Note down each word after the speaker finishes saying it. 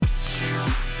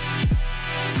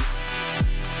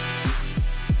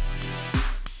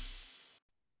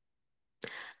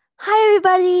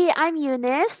everybody, I'm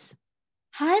Eunice,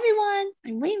 Hi everyone,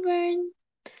 I'm Wayvern.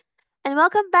 and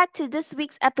welcome back to this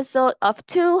week's episode of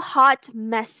Two Hot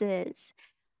Messes.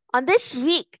 On this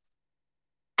week,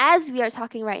 as we are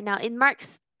talking right now, it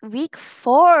marks week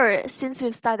 4 since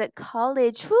we've started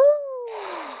college. Woo!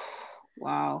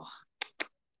 Wow.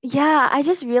 Yeah, I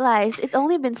just realized it's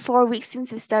only been 4 weeks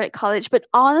since we started college, but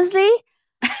honestly,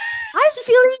 I'm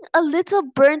feeling a little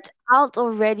burnt out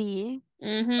already.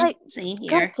 Like, Same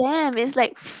here. goddamn, it's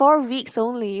like 4 weeks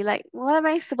only. Like, what am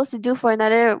I supposed to do for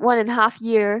another 1.5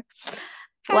 year?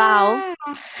 Wow.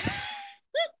 Ah.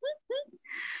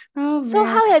 Oh So, man.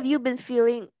 how have you been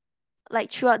feeling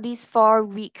like throughout these 4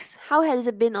 weeks? How has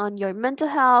it been on your mental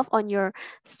health, on your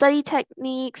study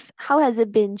techniques? How has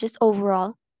it been just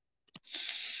overall?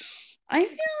 I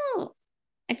feel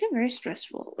I feel very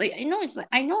stressful. Like I know they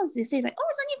say like, oh,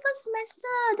 it's only first semester,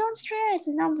 don't stress.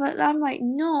 But I'm like,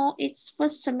 no, it's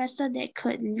first semester that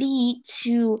could lead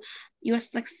to your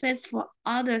success for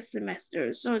other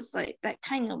semesters. So it's like that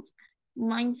kind of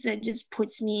mindset just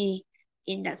puts me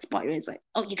in that spot where it's like,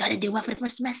 oh, you gotta do well for the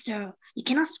first semester. You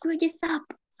cannot screw this up.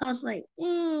 So I was like,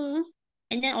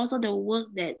 and then also the work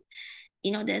that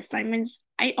the assignments.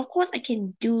 I of course I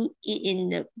can do it in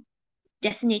the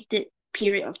designated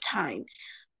period of time,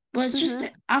 but it's just Mm-hmm.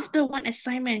 that after one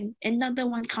assignment, another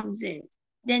one comes in.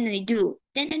 Then I do.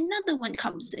 Then another one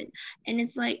comes in. And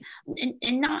it's like,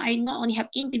 and now I not only have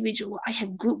individual, I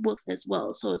have group works as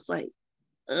well. So it's like,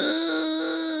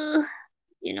 uh,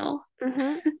 you know?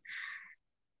 Mm-hmm.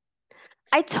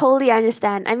 I totally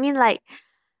understand. I mean, like,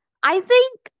 I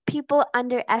think people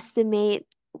underestimate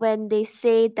when they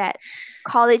say that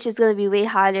college is going to be way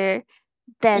harder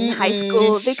than high Mm-mm.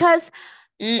 school because,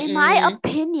 in my Mm-mm.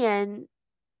 opinion,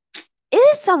 it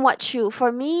is somewhat true.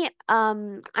 For me,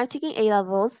 I'm taking A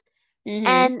levels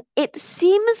Mm-hmm. and it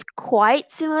seems quite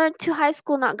similar to high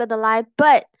school, not gonna lie,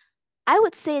 but I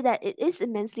would say that it is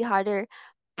immensely harder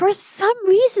for some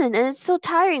reason, and it's so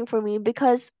tiring for me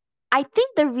because I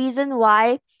think the reason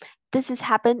why this has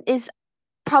happened is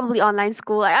probably online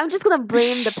school. Like, I'm just gonna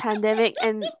blame the pandemic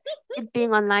and it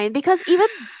being online because even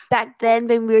back then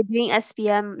when we were doing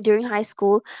SPM during high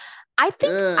school, I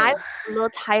think I Ugh. was a little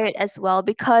tired as well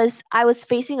because I was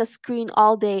facing a screen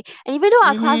all day. And even though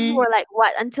our classes Mm-hmm. were like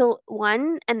what until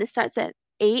 1 and it starts at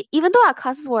 8, even though our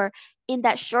classes were in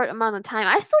that short amount of time,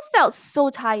 I still felt so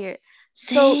tired.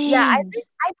 So yeah, Same.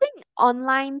 I think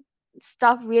online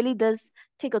stuff really does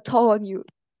take a toll on you.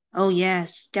 Oh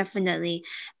yes, definitely.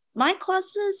 My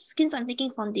classes, since I'm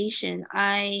taking foundation,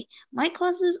 I my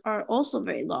classes are also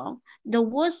very long. The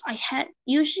worst I had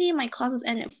usually my classes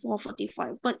end at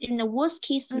 4:45, but in the worst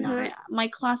case Mm-hmm. scenario, my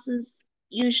classes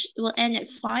usually will end at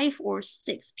 5 or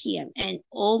 6 p.m. And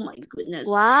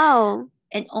Wow.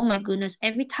 oh my goodness,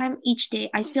 every time each day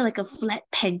I feel like a flat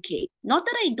pancake. Not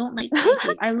that I don't like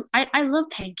pancake. I love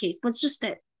pancakes, but it's just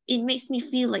that it makes me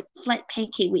feel like flat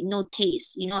pancake with no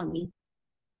taste. You know what I mean?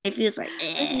 It feels like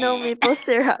With no eh. maple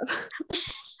syrup.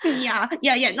 Yeah,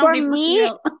 no For maple me,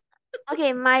 syrup.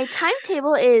 okay, my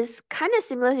timetable is kind of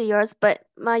similar to yours, but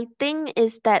my thing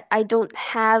is that I don't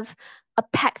have a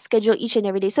packed schedule each and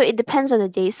every day. So it depends on the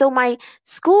day. So my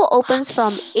school opens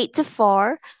from 8 to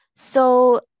 4.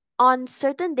 So on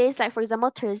certain days, like for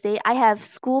example, Thursday, I have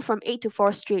school from 8 to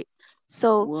 4 straight.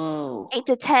 So Whoa. 8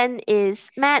 to 10 is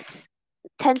maths,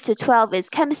 10 to 12 is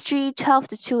chemistry, 12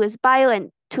 to 2 is bio,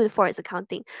 and 2 to 4 is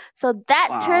accounting. So that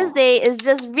Wow. Thursday is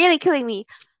just really killing me.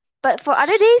 But for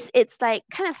other days, it's like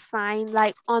kind of fine.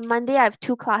 Like on Monday, I have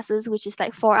two classes, which is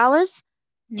like 4 hours.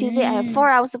 Tuesday, I have Mm. 4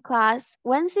 hours of class.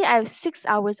 Wednesday, I have 6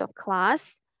 hours of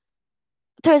class.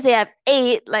 Thursday, I have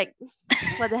eight. Like,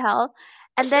 what the hell?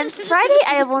 And then Friday,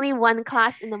 I have only one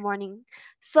class in the morning.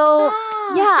 So Ah,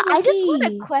 yeah, so lucky.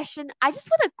 I just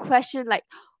want to question, like,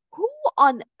 who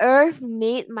on earth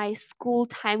made my school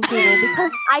timetable?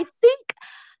 Because I think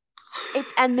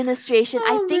it's administration.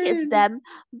 I Oh think it's man. them.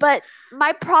 But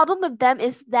my problem with them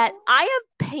is that I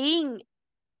am paying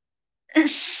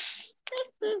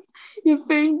You're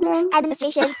paying them?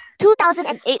 administration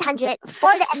 2,800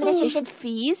 for the administration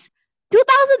fees.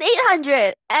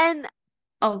 2,800 and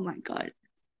Oh my god.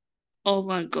 Oh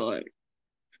my god.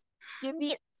 give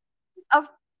me a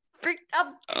freaked up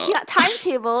Oh.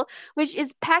 timetable which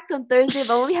is packed on Thursday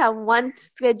but only have one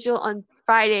schedule on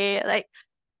Friday. Like,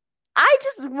 I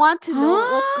just want to know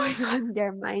what's Huh? going on in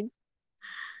their mind.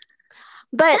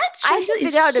 But That I schedule actually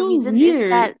is figured out the so reason is weird.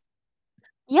 that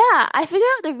yeah, I figured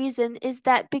out the reason is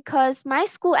that because my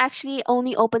school actually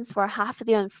only opens for half a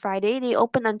day on Friday. They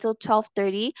open until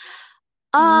 12:30.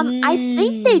 I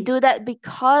think they Mm. do that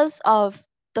because of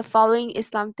the following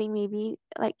Islam thing, maybe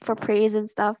like for praise and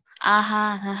stuff.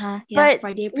 Yeah, But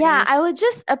Friday yeah, I prayers. would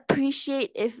just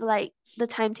appreciate if like the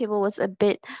timetable was a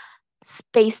bit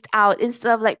spaced out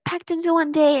instead of like packed into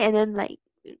one day and then like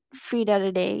free the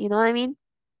other day. You know what I mean?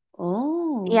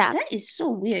 Oh, Yeah. that is so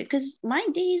weird because my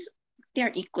days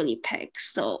they're equally packed.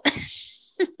 So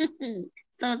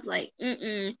so it's like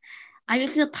I will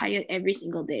feel tired every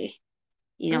single day,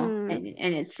 Mm. and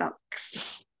it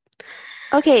sucks.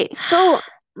 Okay, so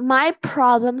my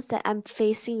problems that I'm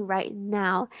facing right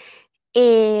now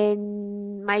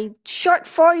in my short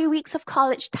 4 weeks of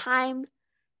college time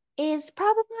is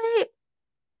probably,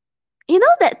 you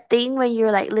know, that thing when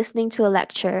you're like listening to a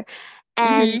lecture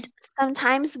and Mm-hmm.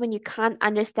 sometimes when you can't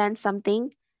understand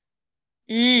something,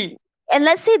 Mm. and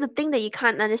let's say the thing that you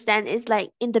can't understand is like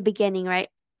in the beginning, right?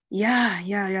 Yeah,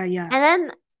 yeah, yeah, yeah. And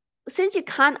then since you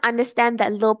can't understand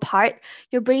that little part,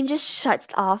 your brain just shuts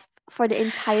off for the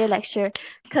entire lecture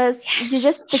because you're Yes,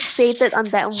 just yes, fixated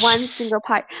on that one yes. single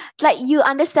part. Like you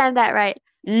understand that, right?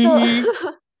 So Mm-hmm.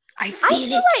 I I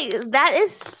feel it. feel like that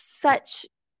is such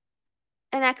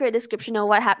an accurate description of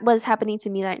was happening to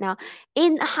me right now.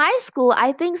 In high school,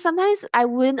 I think sometimes I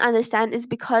wouldn't understand is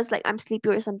because like I'm sleepy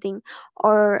or something,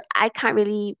 or I can't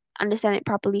really understand it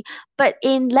properly. But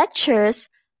in lectures,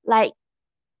 like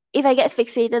if I get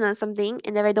fixated on something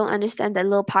and if I don't understand that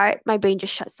little part, my brain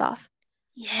just shuts off.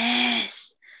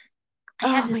 Yes. I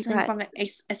have Oh the my same god. problem,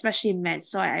 especially in math.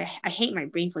 So I hate my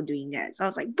brain for doing that. So I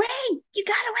was like, brain, you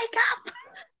gotta wake up.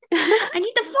 I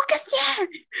need to focus here.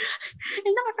 And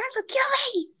then my friends will kill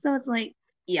me. So it's like,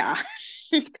 yeah.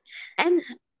 and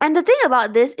and the thing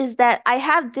about this is that I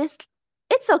have this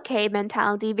it's okay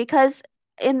mentality because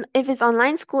in if it's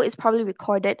online school it's probably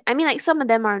recorded. I mean like some of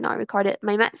them are not recorded.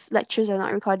 My maths lectures are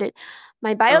not recorded.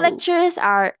 My bio Oh. lectures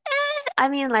are I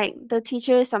mean like the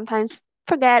teacher sometimes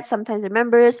forgets, sometimes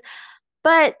remembers.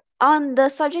 But on the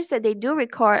subjects that they do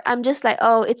record, I'm just like,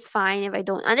 oh, it's fine if I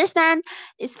don't understand.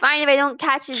 It's fine if I don't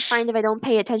catch it. It's fine if I don't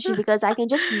pay attention because I can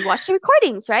just rewatch the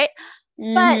recordings, right?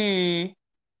 But Mm-hmm.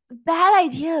 bad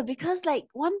idea because like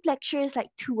one lecture is like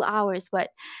 2 hours, what?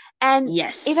 And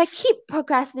if I Yes. keep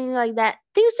procrastinating like that,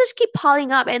 things just keep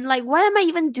piling up. And like, what am I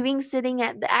even doing sitting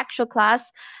at the actual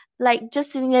class? Like,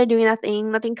 just sitting there doing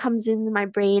nothing. Nothing comes in my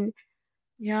brain.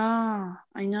 Yeah,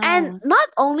 I And know. not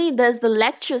only does the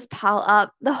lectures pile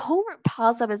up, the homework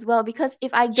piles up as well. Because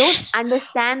if I don't Yes.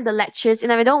 understand the lectures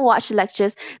and if I don't watch the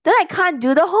lectures, then I can't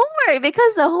do the homework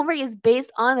because the homework is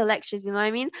based on the lectures, you know what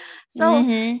I mean? So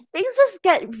Mm-hmm. things just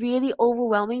get really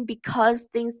overwhelming because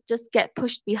things just get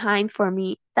pushed behind for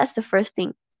me. That's the first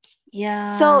thing.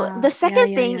 So the Yeah. Yeah, second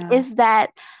yeah, thing yeah. is that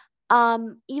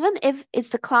even if it's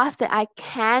the class that I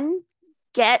can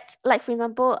get, like for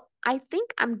example, I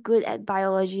think I'm good at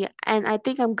biology and I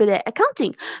think I'm good at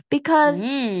accounting because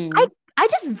I Mm. I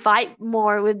just vibe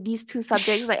more with these two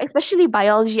subjects, like especially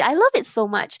biology. I love it so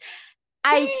much.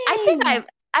 I think Same.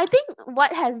 I think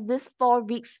what has this 4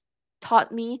 weeks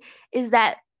taught me is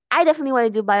that I definitely want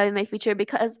to do bio in my future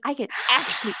because I can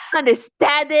actually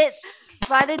understand it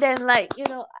rather than like,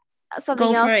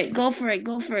 something Go for else. it. Go for it.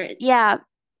 Go for it. Yeah.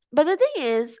 But the thing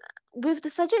is, with the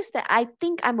subjects that I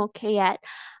think I'm okay at,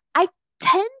 I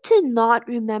tend to not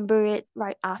remember it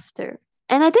right after.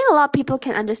 And I think a lot of people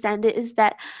can understand this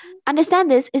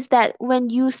is that when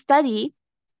you study,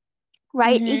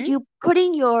 right, Mm-hmm. if you're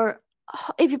putting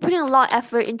a lot of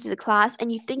effort into the class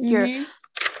and you think Mm-hmm.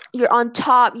 you're on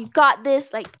top, you got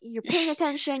this, like you're paying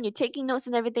attention, you're taking notes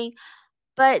and everything,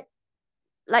 but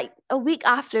like a week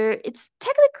after, it's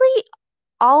technically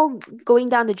all going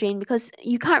down the drain because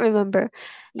you can't remember.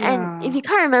 And if Yeah. you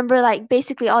can't remember, like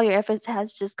basically all your efforts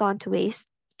has just gone to waste.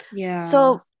 Yeah.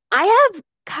 So I have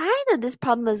kind of this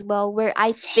problem as well where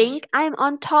I Same. think I'm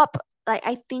on top, like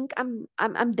I think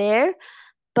I'm there,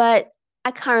 but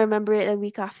I can't remember it a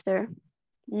week after.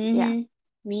 Yeah. Mm-hmm.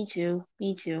 Me too.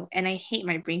 Me too. And I hate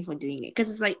my brain for doing it because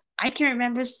it's like I can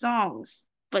remember songs,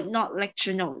 but not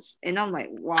lecture notes. And I'm like,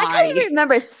 I can't why? even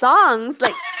remember songs.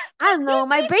 Like I don't know,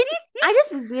 my brain I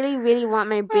just really, really want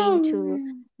my Oh brain to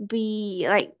man. be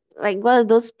like one of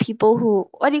those people who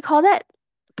what do you call that?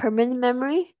 Permanent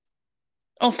memory?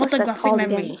 Oh, What's that photographic called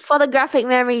again? memory. Photographic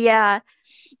memory, yeah.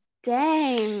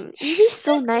 Dang. It'd be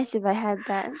so nice if I had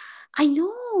that. I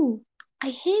know. I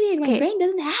hate it. My Okay. brain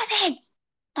doesn't have it.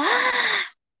 Ah.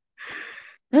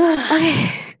 Ah.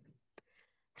 Okay.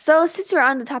 So since we're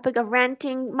on the topic of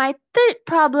ranting, my third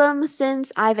problem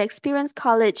since I've experienced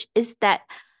college is that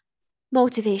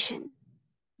motivation.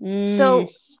 Mm,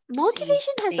 So same,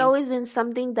 motivation has same. always been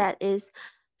something that is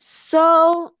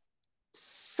so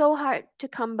so hard to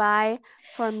come by.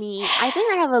 for me. I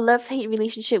think I have a love-hate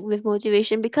relationship with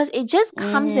motivation because it just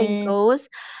comes and Mm-hmm. goes.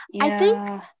 I think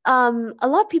Yeah. a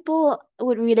lot of people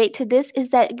would relate to this is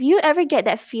that do you ever get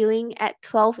that feeling at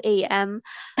 12 a.m.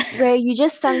 where you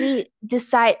just suddenly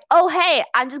decide, "Oh, hey,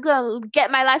 I'm just going to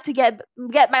get my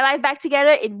life back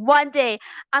together in one day.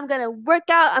 I'm going to work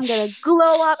out, I'm going to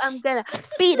glow up, I'm going to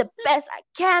be the best I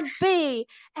can be."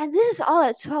 And this is all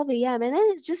at 12 a.m. and then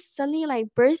it's just suddenly like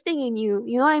bursting in you.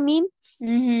 You know what I mean?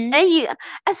 Mm-hmm. And you,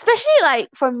 especially like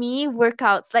for me,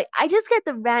 workouts, like I just get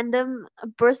the random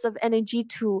burst of energy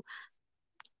to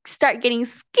start getting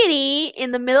skinny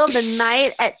in the middle of the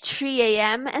night at 3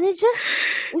 a.m. and it's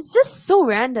just so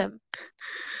random.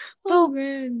 Oh So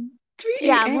man.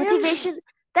 yeah, 3 a.m. motivation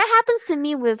that happens to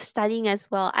me with studying as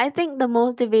well. I think the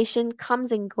motivation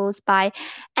comes and goes by.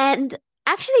 And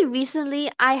actually recently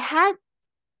I had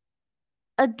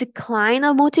a decline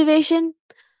of motivation.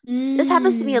 This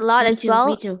happens to me a lot Me as too.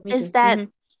 Me well. too. Me Is too. that Mm-hmm.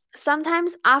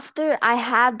 sometimes after I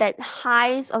have that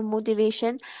highs of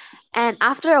motivation and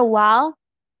after a while,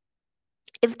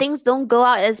 if things don't go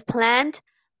out as planned,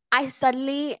 I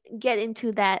suddenly get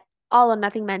into that all or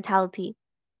nothing mentality.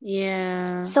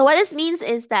 Yeah. So what this means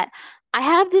is that I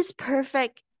have this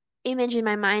perfect image in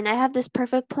my mind. I have this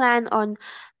perfect plan on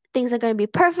things are going to be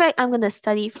perfect. I'm going to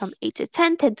study from 8 to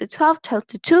 10, 10 to 12, 12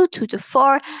 to 2, 2 to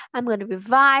 4. I'm going to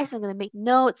revise, I'm going to make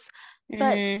notes.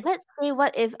 But Mm-hmm. let's say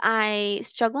what if I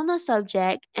struggle on a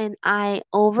subject and I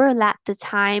overlap the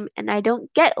time and I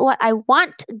don't get what I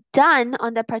want done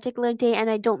on that particular day and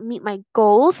I don't meet my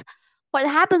goals? What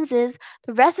happens is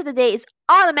the rest of the day is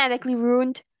automatically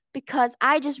ruined because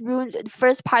I just ruined the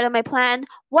first part of my plan.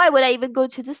 Why would I even go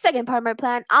to the second part of my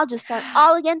plan? I'll just start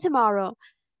all again tomorrow.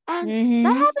 And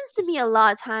that Mm-hmm. happens to me a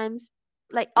lot of times,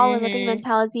 like all or nothing Mm-hmm.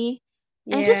 mentality,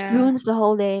 and it just Yeah. ruins the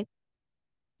whole day.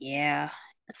 Yeah.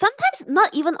 Sometimes not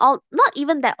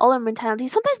even that all or mentality.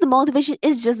 Sometimes the motivation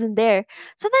is just in there.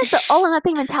 Sometimes the all or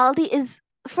nothing mentality is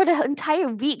for the entire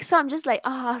week. So I'm just like,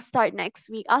 oh, I'll start next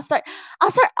week. I'll start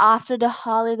after the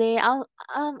holiday. I'll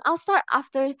start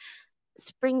after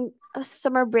spring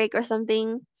summer break or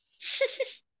something.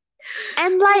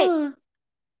 And like Oh.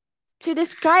 to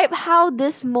describe how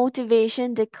this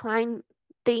motivation decline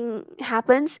thing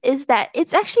happens is that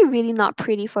it's actually really not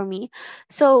pretty for me.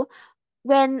 So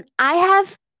when I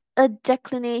have a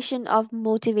declination of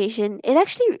motivation, it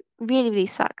actually really, really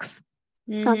sucks.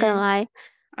 Not gonna Mm-hmm. lie.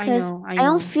 I Because know. I I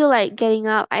don't know. feel like getting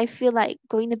up. I feel like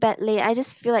going to bed late. I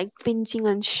just feel like binging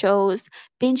on shows,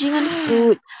 binging on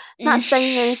food, not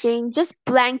studying Mm. anything, just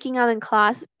blanking out in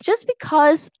class. Just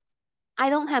because I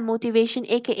don't have motivation,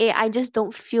 aka I just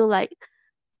don't feel like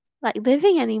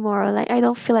living anymore. Or like I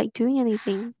don't feel like doing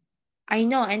anything. I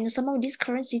know, and some of this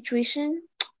current situation,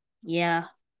 yeah,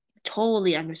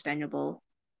 totally understandable.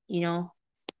 You know,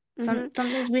 Mm-hmm.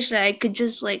 sometimes wish that I could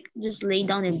just lay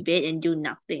down in bed and do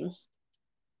nothing.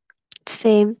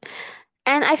 Same.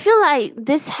 And I feel like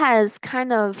this has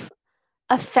kind of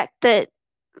affected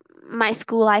my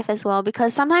school life as well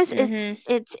because sometimes Mm-hmm.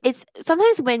 it's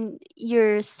sometimes when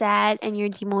you're sad and you're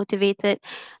demotivated,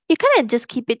 you kind of just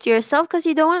keep it to yourself because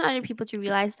you don't want other people to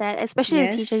realize that, especially the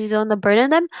teachers. You Yes. don't want to burden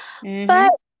them. Mm-hmm.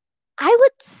 But I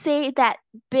would say that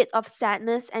bit of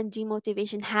sadness and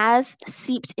demotivation has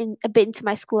seeped in a bit into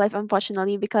my school life,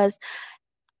 unfortunately, because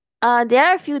there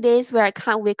are a few days where I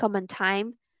can't wake up on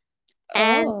time,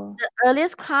 and Oh. the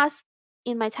earliest class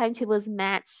in my timetable is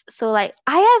maths. So like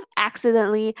I have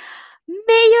accidentally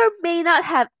may or may not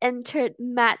have entered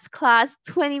maths class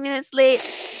 20 minutes late,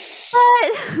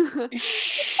 but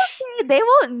it's okay. They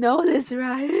won't know this,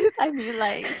 right? I mean,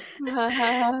 like,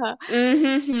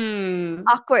 Mm-hmm.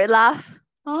 awkward laugh.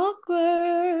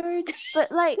 Awkward.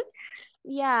 But like,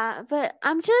 yeah, but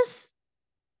I'm just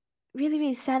really,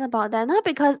 really sad about that. Not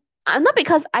because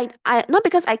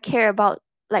I care about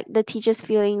like the teachers'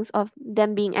 feelings of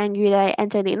them being angry that I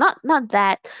entered late. Not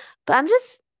that, but I'm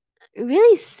just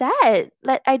really sad.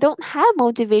 Like I don't have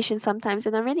motivation sometimes,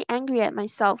 and I'm really angry at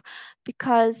myself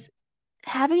because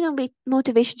having no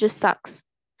motivation just sucks.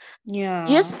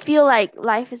 You just Yeah. feel like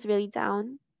life is really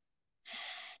down.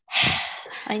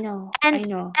 I know. I And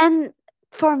know. and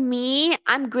for me,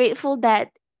 I'm grateful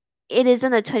that it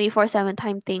isn't a 24/7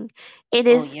 time thing. It Oh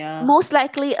is yeah. most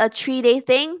likely a 3-day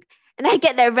thing. And I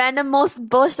get that random most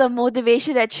burst of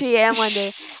motivation at 3 a.m. one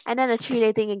day, and then a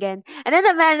 3-day thing again, and then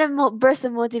a random burst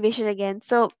of motivation again.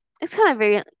 So it's kind of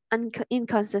very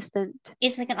inconsistent.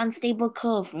 It's like an unstable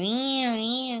curve.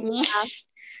 Yeah.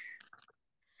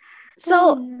 Oh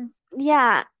So no.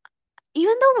 yeah,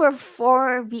 even though we're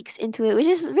 4 weeks into it, which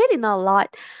is really not a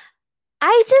lot,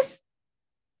 I just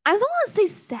I don't want to say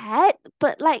sad,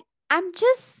 but like I'm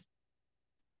just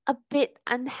a bit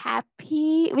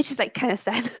unhappy, which is like kind of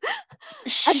sad.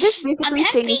 I'm just basically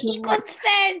saying Unhappy this in one. equals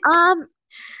sad. Um,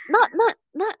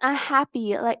 not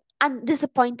unhappy, like I'm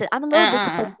disappointed. I'm a little Uh-uh.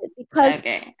 disappointed because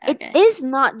Okay, it okay. is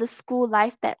not the school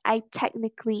life that I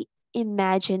technically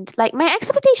imagined. Like my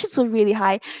expectations were really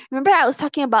high. Remember I was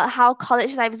talking about how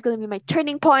college life is going to be my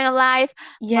turning point in life,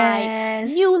 my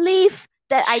new Yes. leaf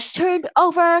that I turned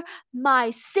over, my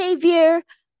savior,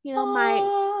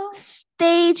 my Oh.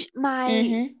 stage, my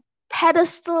Mm-hmm.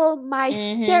 pedestal, my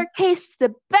Mm-hmm. staircase to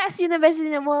the best university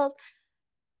in the world.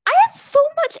 I had so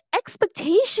much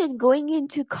expectation going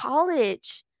into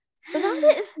college. But now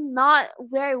that it's not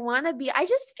where I want to be, I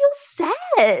just feel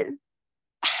sad.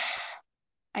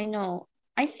 I know.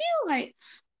 I feel like,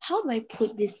 how do I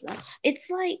put this? It's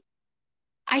like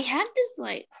I have this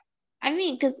like, I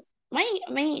mean, because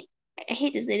my I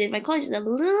hate to say this, my college is a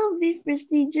little bit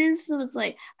prestigious, so it's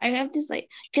like I have this like,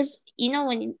 because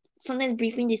when sometimes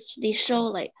briefing they show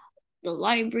like the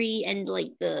library and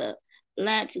like the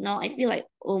labs and all. I feel like,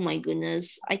 oh my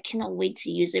goodness, I cannot wait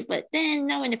to use it. But then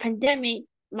now in the pandemic,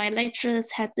 my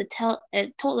lecturers had to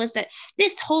told us that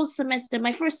this whole semester,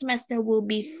 my first semester, will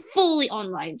be fully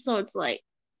online. So it's like,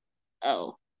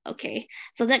 oh, okay.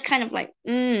 So that kind of like,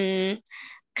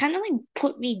 kind of like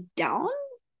put me down.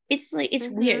 It's like it's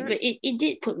weird, Mm-hmm. but it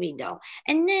did put me down.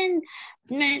 And then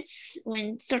maths,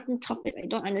 when certain topics I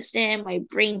don't understand, my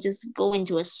brain just go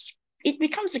into it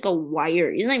becomes like a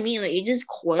wire. You know what I mean? Like it just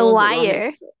A coils around wire.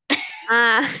 its.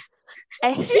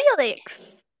 A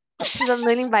helix. Because I'm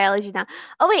learning biology now.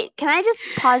 Oh, wait, can I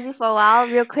just pause you for a while,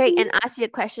 real quick, and ask you a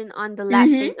question on the lab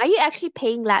Mm-hmm. thing? Are you actually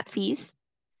paying lab fees?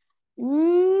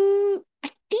 I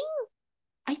think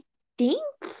I think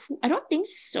I don't think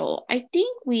so. I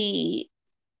think we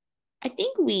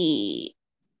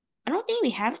I don't think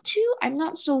we have to. I'm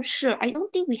not so sure. I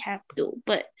don't think we have to,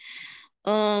 but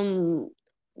um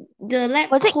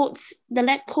Was it? the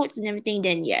lab coats and everything,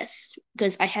 then yes,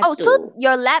 because I have Oh, so to.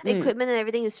 your lab mm, equipment and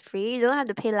everything is free? You don't have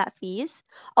to pay lab fees?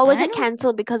 Or was I it don't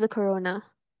cancelled because of Corona?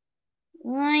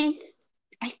 I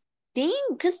I think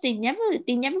because they never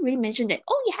really mentioned that,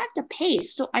 oh, you have to pay,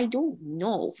 so I don't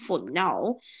know for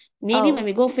now. Maybe when Oh.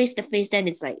 we go face to face, then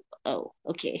it's like, oh,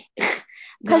 okay.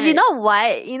 Because you But know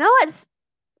what? You know what's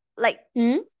like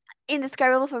hmm?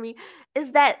 indescribable for me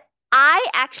is that I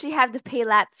actually have to pay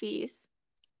lab fees.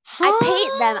 I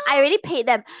paid them. Huh? I already paid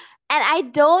them. And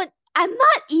I'm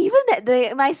not even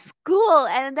at my school.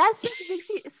 And that just makes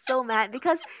me so mad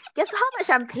because guess how much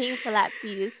I'm paying for lab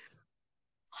fees?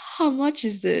 How much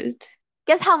is it?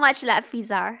 Guess how much lab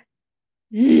fees are?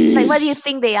 Like, what do you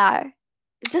think they are?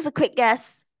 Just a quick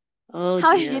guess. Oh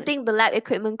How much do you dear. think the lab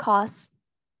equipment costs?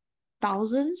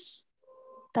 Thousands?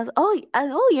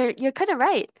 You're kind of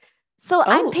right. So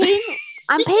Oh. I'm paying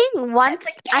That's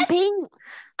a guess.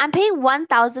 I'm paying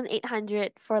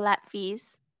 1,800 for lab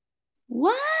fees.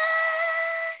 What?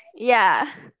 Yeah.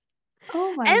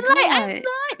 Oh my And like I'm god.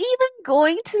 not even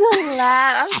going to the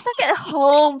lab. I'm stuck at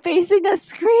home facing a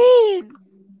screen.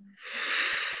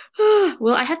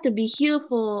 Well, I have to be here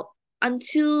for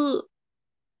until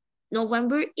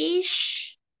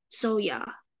November-ish. So yeah.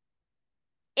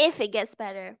 If it gets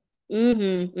better.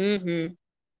 Mm-hmm. Mm-hmm.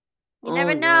 You Oh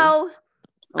never no. know.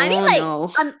 I mean Oh like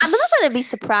no. I'm not gonna be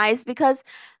surprised because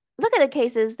look at the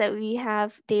cases that we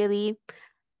have daily.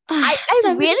 I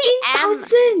really am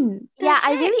 17,000. The yeah,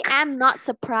 I really heck? am not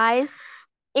surprised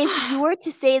if you were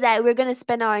to say that we're gonna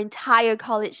spend our entire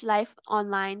college life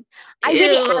online. I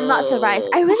really am not surprised.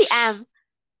 I Ew. really am.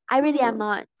 I really am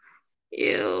not.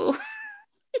 Ew.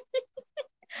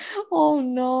 Oh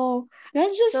no.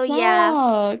 That So just yeah,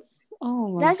 sucks. Oh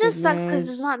my that just sucks because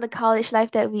it's goodness. not the college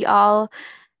life that we all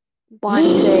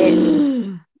wanted.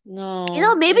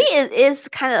 No. Maybe it is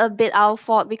kind of a bit our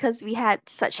fault because we had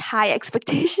such high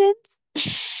expectations.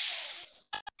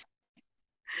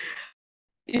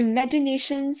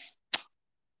 Imaginations,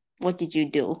 what did you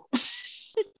do?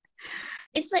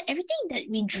 It's like everything that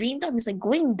we dreamed of is like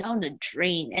going down the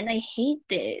drain, and I hate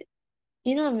it.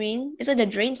 You know what I mean? It's like the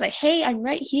drain's like, hey, I'm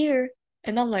right here.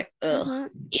 And I'm like, ugh, Mm-hmm.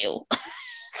 ew.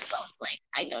 So it's like,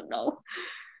 I don't know.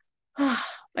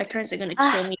 My parents are gonna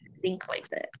kill Ah, me if I think like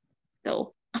that.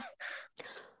 So,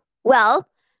 well,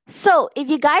 so if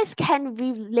you guys can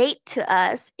relate to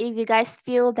us, if you guys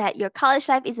feel that your college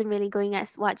life isn't really going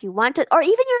as what you wanted, or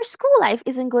even your school life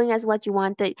isn't going as what you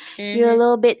wanted, you're a mm-hmm,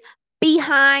 little bit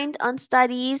behind on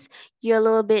studies, you're a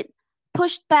little bit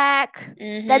pushed back,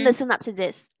 then mm-hmm, listen up to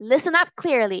this. Listen up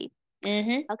clearly.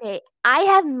 mm-hmm. Okay, I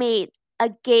have made a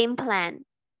game plan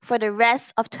for the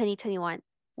rest of 2021.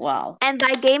 Wow. And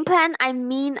by game plan, I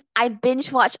mean I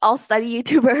binge watch all study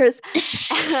YouTubers.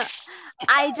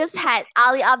 I just had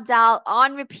Ali Abdal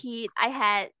on repeat. I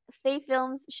had Faye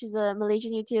Films, she's a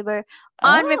Malaysian YouTuber,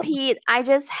 on Oh. repeat. I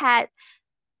just had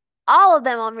all of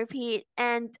them on repeat,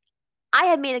 and I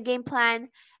have made a game plan,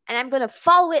 and I'm going to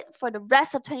follow it for the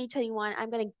rest of 2021. I'm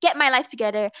going to get my life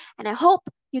together, and I hope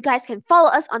you guys can follow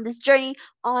us on this journey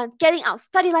on getting our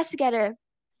study life together.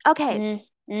 Okay, Mm,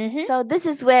 mm-hmm. so this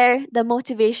is where the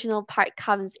motivational part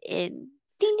comes in.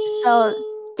 Ding So ding.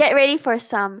 get ready for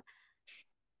some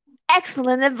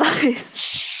excellent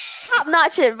advice, top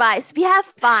notch advice. We have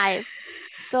five.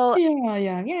 So Yeah,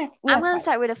 yeah, yeah. We I'm have going to five.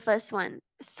 start with the first one.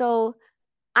 So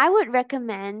I would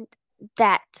recommend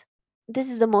that this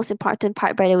is the most important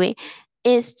part, by the way,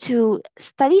 is to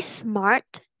study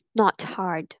smart, not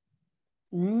hard.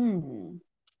 Mm.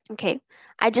 Okay.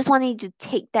 I just wanted you to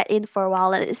take that in for a while,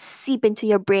 let it seep into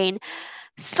your brain,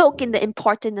 soak in the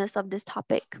importance of this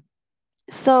topic.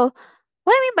 So,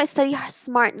 what I mean by study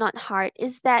smart, not hard,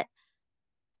 is that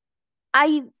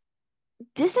I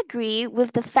disagree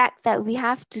with the fact that we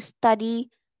have to study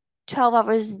 12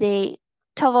 hours a day,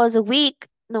 12 hours a week.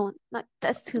 No, not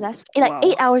that's too less. Like Wow.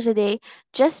 8 hours a day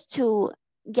just to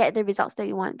get the results that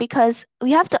we want, because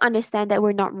we have to understand that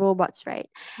we're not robots, right?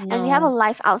 And we have a No.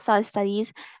 life outside of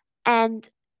studies, and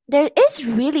there is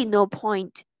really no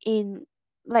point in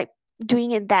like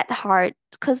doing it that hard,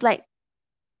 because like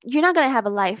you're not going to have a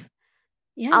life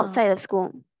Yeah, outside of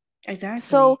school.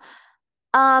 So, exactly.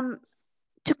 um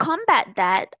to combat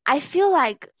that, I feel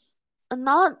like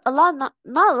not a lot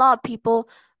of people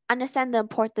understand the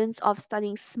importance of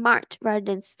studying smart rather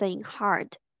than studying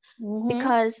hard. Mm-hmm.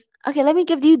 Because okay, let me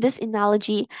give you this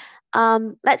analogy.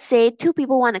 Let's say two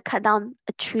people want to cut down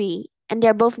a tree and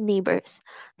they're both neighbors.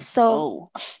 So Oh.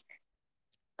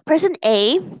 person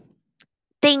A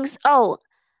thinks, oh,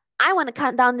 I want to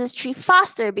cut down this tree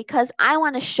faster because I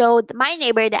want to show my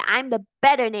neighbor that I'm the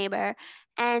better neighbor.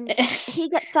 And he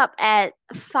gets up at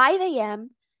 5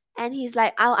 a.m. and he's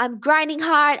like, I'm grinding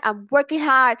hard, I'm working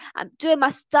hard, I'm doing my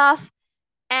stuff.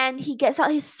 And he gets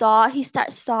out his saw, he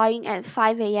starts sawing at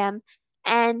 5 a.m.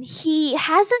 And he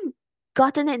hasn't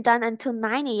gotten it done until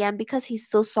 9 a.m. because he's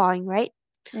still sawing, right?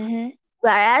 Mm-hmm.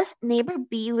 Whereas neighbor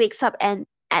B wakes up and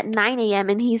at 9 a.m.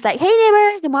 and he's like, "Hey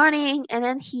neighbor, good morning." And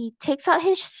then he takes out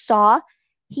his saw,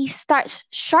 he starts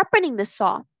sharpening the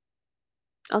saw.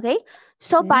 Okay?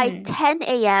 So by Mm.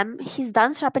 10 a.m., he's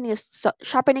done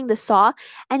sharpening the saw,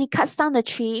 and he cuts down the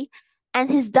tree, and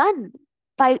he's done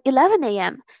by 11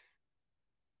 a.m.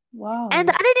 And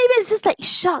the Wow. other neighbor is just like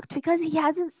shocked because he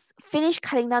hasn't finished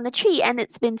cutting down the tree and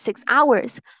it's been 6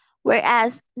 hours.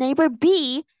 Whereas neighbor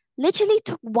B literally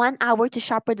took 1 hour to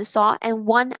sharpen the saw and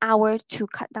 1 hour to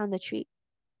cut down the tree.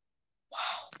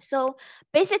 So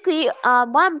basically,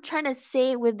 what I'm trying to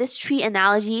say with this tree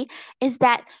analogy is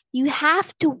that you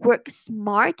have to work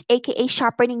smart, aka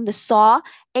sharpening the saw,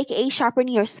 aka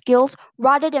sharpening your skills,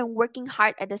 rather than working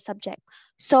hard at the subject.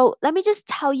 So let me just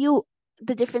tell you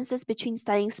the differences between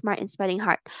studying smart and studying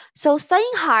hard. So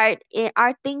studying hard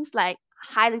are things like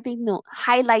highlighting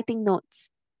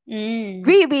notes, Mm.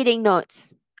 rereading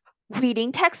notes,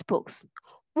 reading textbooks,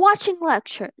 watching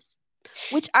lectures,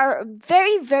 which are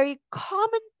very, very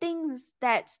common things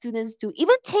that students do.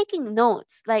 Even taking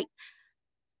notes, like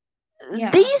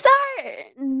Yeah. these are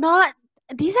not,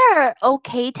 these are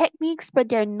okay techniques, but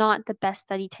they're not the best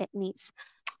study techniques.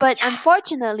 But Yeah.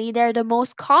 unfortunately, they're the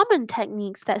most common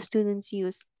techniques that students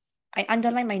use. I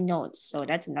underline my notes, so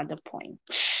that's another point.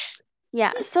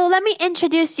 Yeah, so let me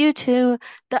introduce you to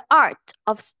the art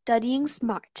of studying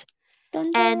smart.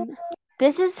 Dun, dun. And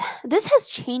this has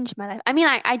changed my life. I mean,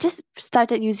 I just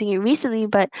started using it recently,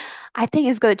 but I think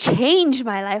it's going to change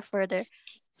my life further.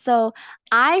 So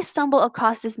I stumbled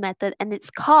across this method, and it's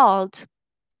called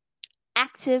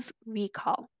active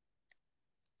recall.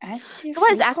 So Active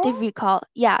what is active recall? recall?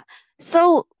 Yeah,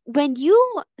 so when you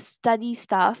study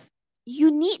stuff,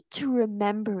 you need to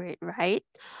remember it, right?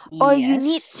 Or you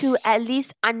need to Yes. at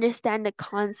least understand the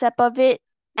concept of it,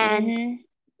 and Mm-hmm.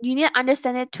 you need to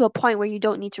understand it to a point where you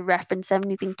don't need to reference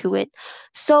anything to it.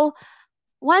 So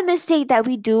one mistake that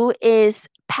we do is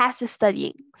passive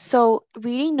studying. So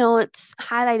reading notes,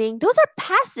 highlighting, those are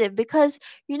passive because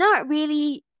you're not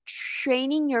really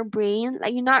training your brain,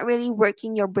 like you're not really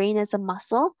working your brain as a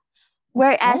muscle.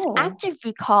 Whereas Oh. active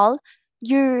recall,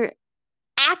 you're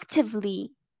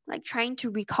actively like trying to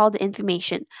recall the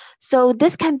information. So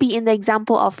this can be in the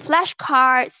example of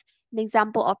flashcards, an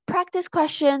example of practice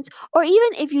questions, or even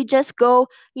if you just go,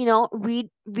 read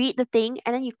the thing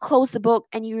and then you close the book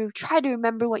and you try to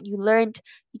remember what you learned,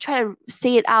 you try to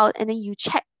say it out and then you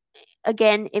check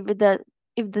again if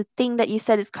if the thing that you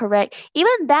said is correct.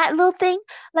 Even that little thing,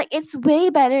 like it's way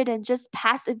better than just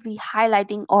passively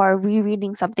highlighting or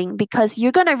rereading something because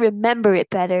you're gonna remember it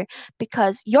better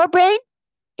because your brain,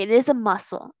 it is a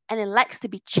muscle and it likes to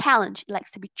be challenged, it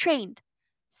likes to be trained.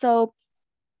 So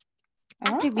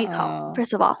active recall, Oh,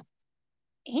 first of all.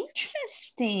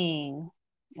 interesting.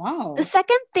 The Wow.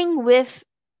 second thing with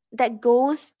that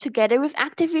goes together with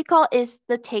active recall is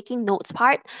the taking notes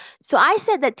part. So I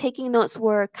said that taking notes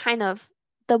were kind of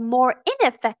the more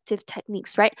ineffective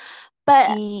techniques, right?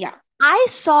 But Yeah. I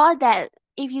saw that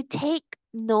if you take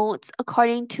notes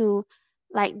according to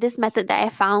like this method that I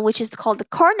found, which is called the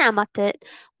Cornell method,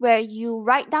 where you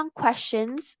write down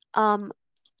questions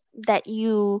that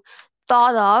you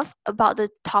thought of about the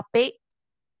topic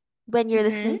when you're Mm-hmm.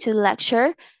 listening to the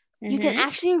lecture, you can Mm-hmm.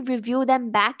 actually review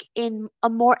them back in a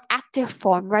more active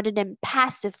form rather than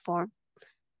passive form.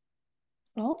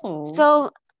 Oh.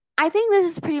 So I think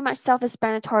this is pretty much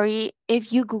self-explanatory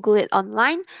if you Google it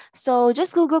online. So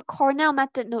just Google Cornell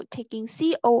method note taking,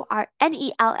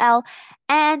 Cornell,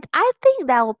 and I think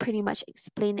that will pretty much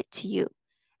explain it to you.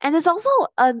 And there's also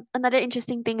another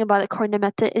interesting thing about the Cornell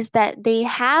method is that they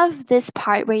have this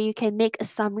part where you can make a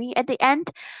summary at the end.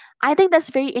 I think that's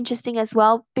very interesting as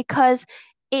well because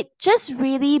it just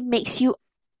really makes you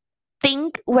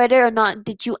think whether or not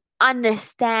did you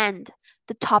understand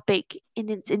the topic in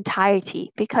its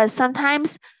entirety because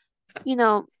sometimes you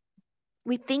know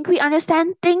we think we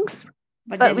understand things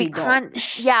But but then we we don't. can't,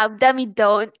 yeah, then we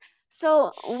don't.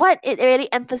 So what it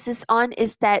really emphasis on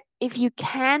is that if you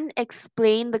can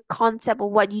explain the concept of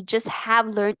what you just have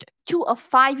learned to a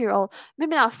 5 year old,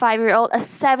 maybe not a 5 year old, a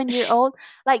 7 year old,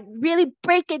 like really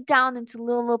break it down into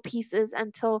little pieces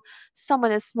until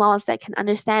someone as small as that can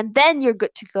understand, then you're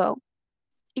good to go.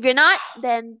 If you're not,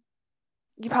 then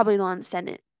you probably don't understand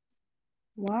it.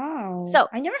 Wow. So,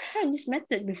 I never heard this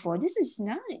method before. This is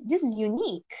nice. This is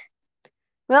unique.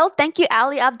 well, thank you,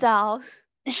 Ali Abdal,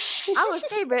 our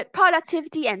favorite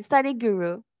productivity and study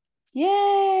guru.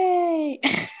 Yay!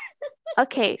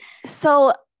 Okay,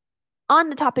 so on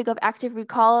the topic of active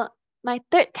recall, my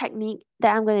third technique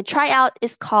that I'm going to try out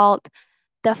is called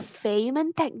the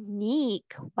Feynman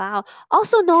technique. Wow.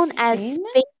 Also known as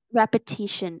Famous? spaced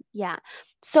repetition. Yeah.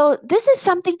 So this is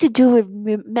something to do with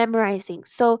memorizing.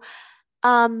 So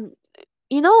um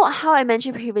you know how I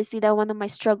mentioned previously that one of my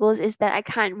struggles is that I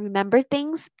can't remember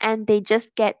things and they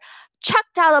just get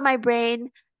chucked out of my brain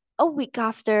a week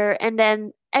after, and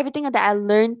then everything that I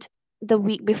learned the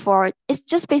week before it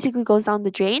just basically goes down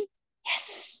the drain.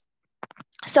 Yes.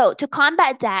 So to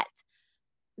combat that,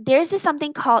 there's this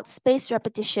something called spaced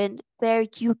repetition where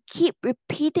you keep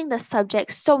repeating the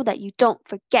subject so that you don't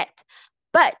forget,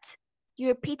 but you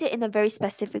repeat it in a very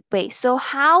specific way. So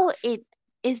how it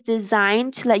is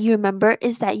designed to let you remember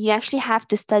is that you actually have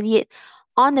to study it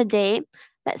on the day.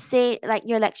 Let's say like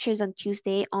your lecture is on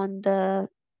Tuesday on the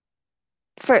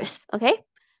 1st, okay?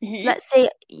 So Mm-hmm. let's say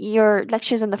your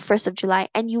lecture is on the 1st of July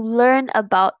and you learn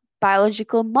about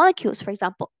biological molecules, for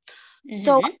example.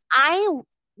 So Mm-hmm.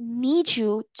 need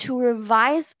you to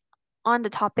revise on the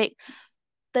topic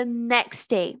the next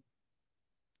day,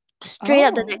 straight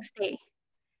up the Oh. next day.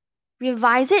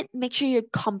 Revise it, make sure you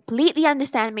completely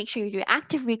understand, make sure you do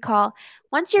active recall.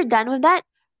 Once you're done with that,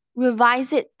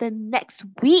 revise it the next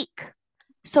week.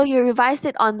 So you revised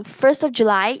it on 1st of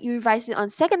July, you revised it on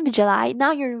 2nd of July,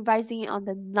 now you're revising it on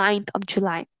the 9th of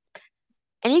July.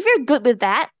 And if you're good with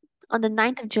that, on the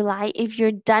 9th of July, if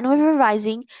you're done with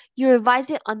revising, you revise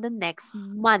it on the next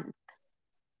month.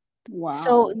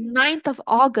 So Wow. 9th of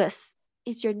August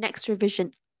is your next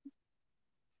revision.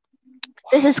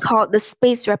 This is called the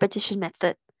spaced repetition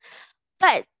method.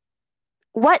 But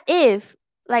what if,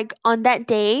 like on that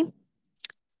day,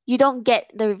 you don't get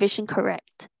the revision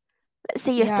correct? Let's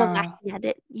say you're still Yeah. lacking at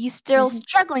it. You're still Mm-hmm.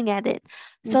 struggling at it.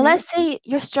 So Mm-hmm. let's say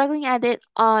you're struggling at it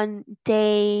on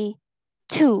day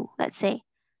two, let's say.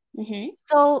 Mm-hmm.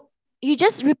 So you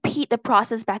just repeat the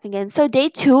process back again. So day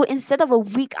two, instead of a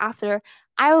week after,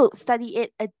 I will study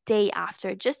it a day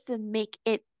after just to make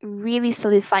it really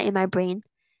solidify in my brain.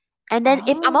 And then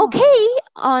if I'm Oh. okay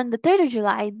on the 3rd of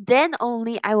July, then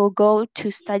only I will go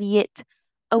to study it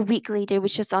a week later,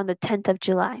 which is on the 10th of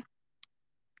July.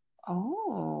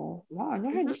 Oh. Wow. I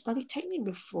never heard Hmm. this study technique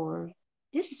before.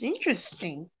 This is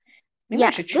interesting. Maybe I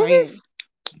Yeah, should this try it. is,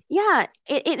 yeah,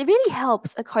 it really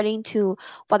helps according to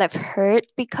what I've heard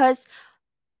because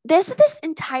there's this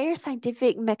entire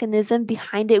scientific mechanism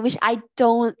behind it, which I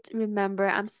don't remember.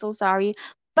 I'm so sorry.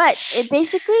 But it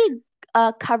basically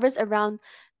covers around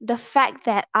the fact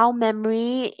that our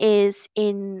memory is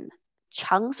in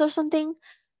chunks or something.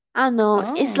 I don't know.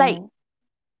 It's like Oh.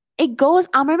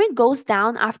 our memory goes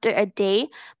down after a day,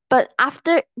 but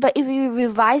if we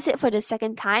revise it for the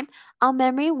second time, our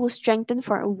memory will strengthen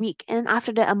for a week, and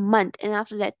after that a month, and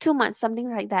after that 2 months, something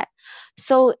like that.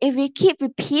 So if we keep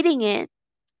repeating it,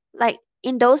 like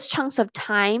in those chunks of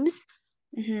times,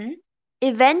 Mm-hmm.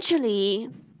 eventually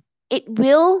it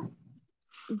will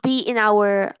be in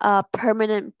our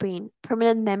permanent brain,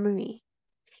 permanent memory,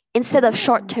 instead of Oh.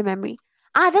 short-term memory.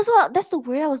 That's the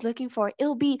word I was looking for.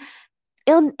 It'll be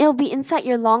inside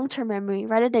your long-term memory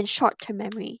rather than short-term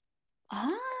memory.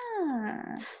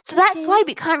 Ah. So that's Okay. why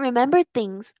we can't remember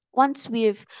things once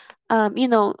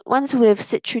once we've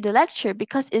sit through the lecture,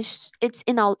 because it's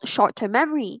in our short-term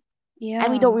memory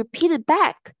and we don't Yeah. repeat it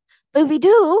back. But if we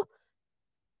do,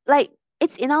 like,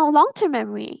 it's in our long-term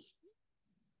memory.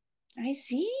 I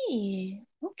see.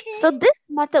 Okay. So this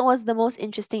method was the most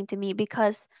interesting to me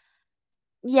because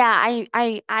yeah,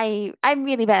 I'm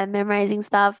really bad at memorizing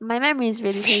stuff. My memory is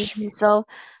really Same. hazy, so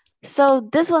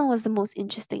this one was the most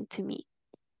interesting to me.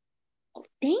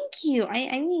 Thank you.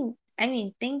 I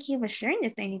mean, thank you for sharing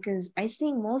this thing because I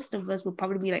think most of us would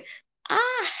probably be like,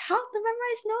 how to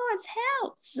memorize notes,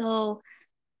 help. So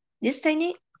this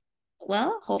technique,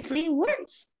 well, hopefully it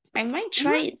works. I might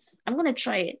try Mhm. it. I'm gonna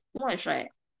try it. I'm gonna try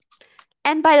it.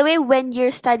 And by the way, when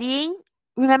you're studying,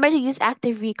 remember to use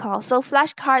active recall. So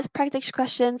flashcards, practice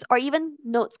questions, or even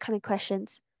notes kind of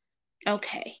questions.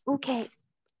 Okay. Okay.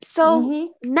 So Mm-hmm.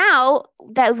 now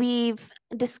that we've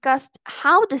discussed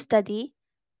how to study,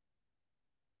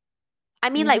 I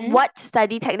mean like Mm-hmm. what to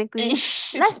study technically,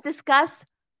 let's discuss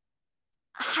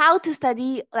how to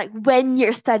study like when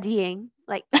you're studying,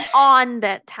 like on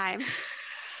that time.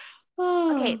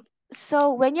 Okay. Oh.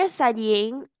 So when you're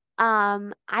studying,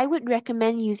 I would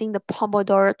recommend using the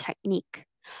Pomodoro technique,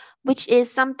 which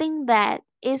is something that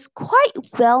is quite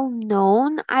well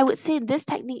known. I would say this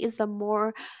technique is the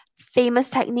more famous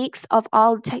techniques of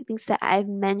all the techniques that I've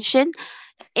mentioned.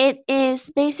 It is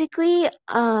basically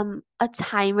a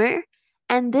timer,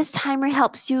 and this timer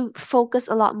helps you focus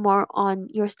a lot more on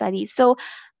your studies. So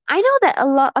I know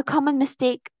that a common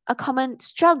mistake, a common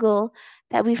struggle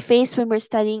that we face when we're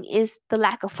studying is the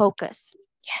lack of focus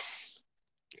Yes.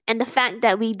 and the fact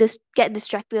that we get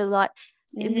distracted a lot.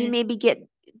 We Mm-hmm. maybe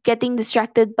getting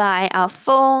distracted by our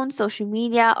phone, social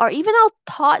media, or even our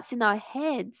thoughts in our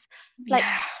heads. Like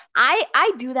Yeah.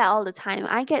 I do that all the time.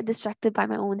 I get distracted by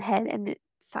my own head and it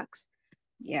sucks.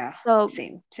 Yeah. So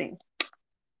Same. Same.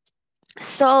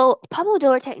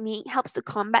 Pomodoro technique helps to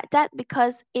combat that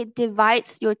because it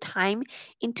divides your time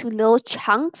into little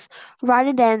chunks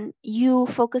rather than you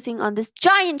focusing on this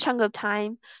giant chunk of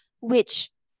time, which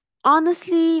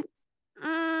honestly,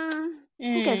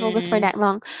 who can focus for Mm. that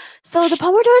long? So the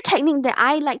Pomodoro technique that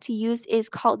I like to use is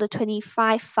called the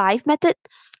 25-5 method.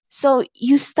 So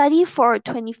you study for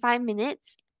 25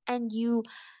 minutes and you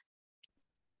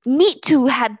need to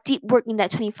have deep work in that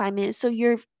 25 minutes. So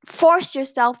you're force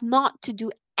yourself not to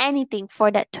do anything for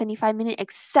that 25 minutes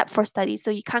except for study. So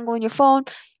you can't go on your phone,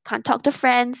 can't talk to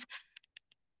friends,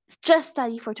 just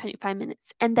study for 25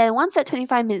 minutes. And then once that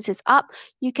 25 minutes is up,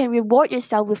 you can reward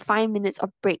yourself with 5 minutes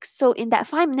of breaks. So in that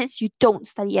 5 minutes, you don't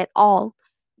study at all.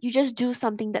 You just do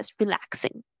something that's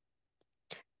relaxing.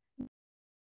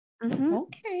 hmm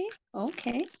Okay.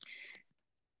 Okay.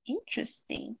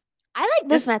 Interesting. I like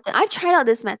this Just method. I've tried out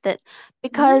this method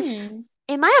because, mm.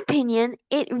 in my opinion,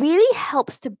 it really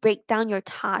helps to break down your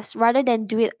task rather than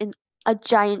do it in a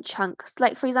giant chunk.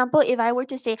 Like, for example, if I were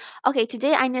to say, okay,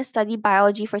 today I need to study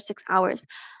biology for 6 hours,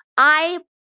 I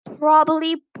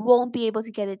probably won't be able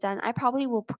to get it done. I probably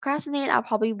will procrastinate. I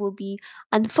probably will be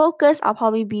unfocused. I'll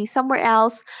probably be somewhere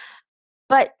else.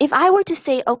 But if I were to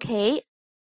say, okay,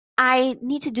 I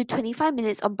need to do 25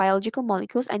 minutes of biological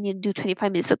molecules. I need to do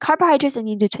 25 minutes of carbohydrates. I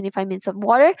need to do 25 minutes of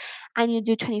water. I need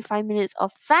to do 25 minutes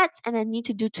of fats. And I need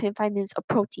to do 25 minutes of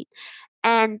protein.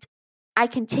 And I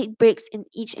can take breaks in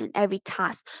each and every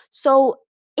task. So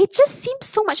it just seems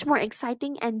so much more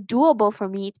exciting and doable for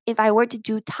me if I were to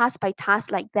do task by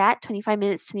task like that, 25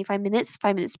 minutes,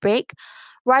 5 minutes break,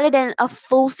 rather than a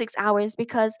full 6 hours,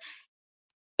 because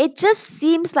it just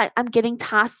seems like I'm getting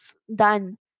tasks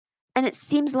done and it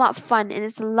seems a lot fun and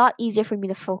it's a lot easier for me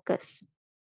to focus.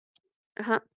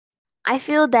 Uh-huh. I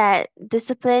feel that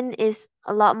discipline is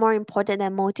a lot more important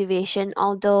than motivation,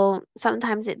 although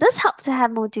sometimes it does help to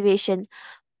have motivation.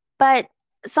 But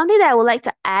something that I would like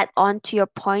to add on to your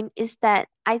point is that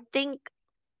I think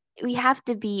we have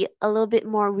to be a little bit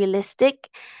more realistic,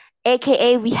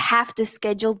 aka we have to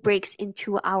schedule breaks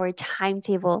into our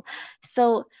timetable.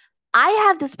 So I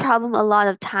have this problem a lot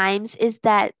of times is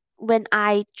that when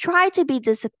I try to be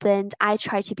disciplined, I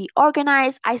try to be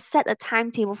organized, I set a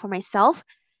timetable for myself.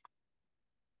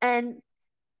 And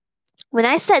when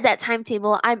I set that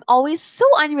timetable, I'm always so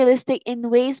unrealistic in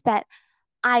ways that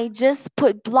I just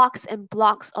put blocks and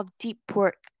blocks of deep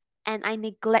work and I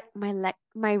neglect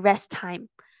my rest time.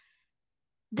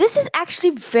 This is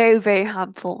actually very, very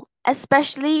harmful,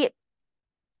 especially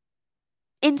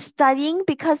in studying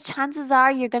because chances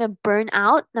are you're going to burn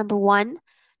out, number one.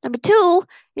 Number two,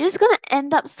 you're just going to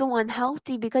end up so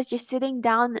unhealthy because you're sitting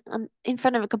down in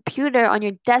front of a computer on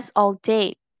your desk all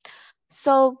day.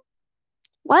 So,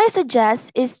 what I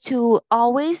suggest is to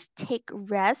always take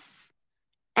rest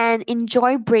and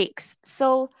enjoy breaks.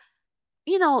 So,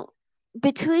 you know,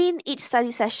 between each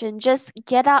study session, just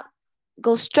get up,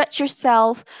 go stretch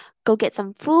yourself, go get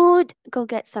some food, go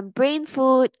get some brain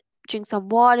food, drink some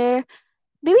water,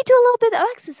 maybe do a little bit of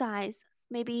exercise,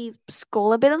 maybe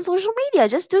scroll a bit on social media.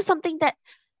 Just do something that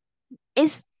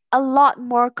is a lot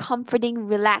more comforting,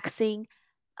 relaxing,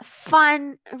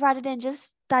 fun rather than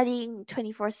just studying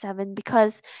 24/7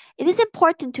 because it is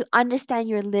important to understand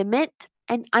your limit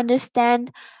and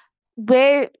understand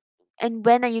where and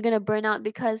when are you going to burn out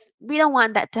because we don't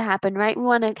want that to happen, right? We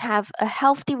want to have a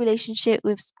healthy relationship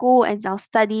with school and our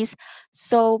studies.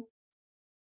 So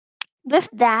with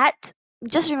that,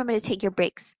 just remember to take your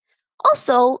breaks.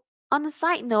 Also, on a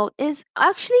side note, it is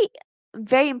actually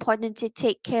very important to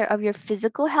take care of your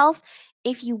physical health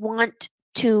if you want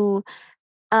to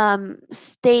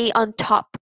stay on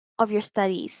top of your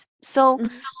studies. So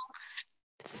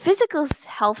physical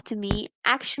health to me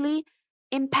actually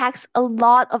impacts a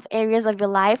lot of areas of your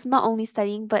life, not only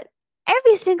studying, but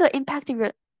every single impact of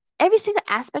your every single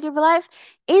aspect of your life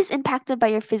is impacted by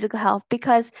your physical health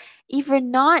because if you're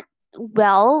not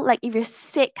well, like if you're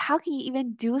sick, how can you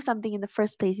even do something in the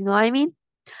first place? You know what I mean?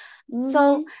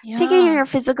 So, taking care of Yeah. your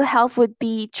physical health would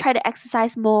be try to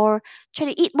exercise more, try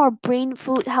to eat more brain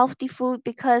food, healthy food,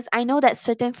 because I know that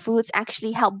certain foods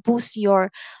actually help boost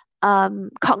your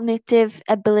cognitive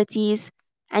abilities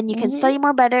and you can Mm-hmm. study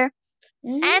more better.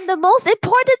 Mm-hmm. And the most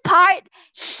important part,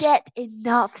 get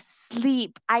enough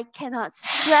sleep. I cannot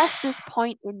stress this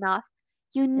point enough.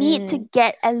 You need to Mm.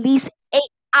 get at least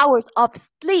 8 hours of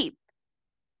sleep.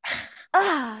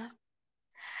 Ah,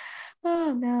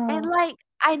 Oh and no. like,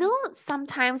 I know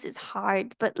sometimes it's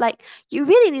hard, but like, you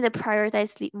really need to prioritize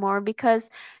sleep more because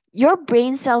your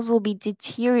brain cells will be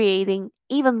deteriorating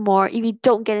even more if you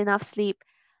don't get enough sleep.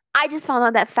 I just found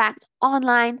out that fact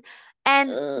online.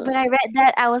 And Uh, when I read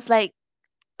that, I was like,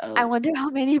 I oh. wonder how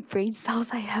many brain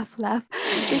cells I have left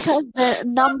because the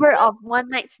number of one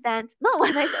night stands, not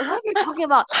one night, what am I talking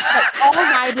about? Like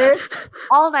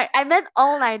all night. I meant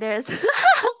all nighters.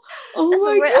 Oh That's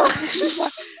the my word I was looking for.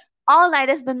 gosh. All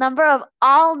nighters, the number of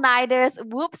all nighters,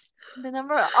 whoops, the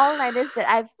number of all nighters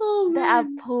Oh that I've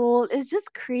man. pulled is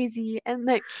just crazy. And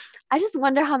like, I just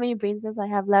wonder how many brain cells I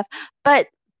have left. But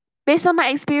based on my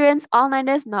experience, all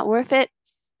nighters not worth it.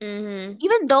 Mm-hmm.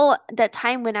 Even though that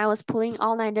time when I was pulling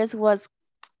all nighters was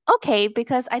okay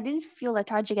because I didn't feel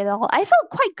lethargic at all. I felt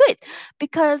quite good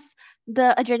because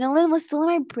the adrenaline was still in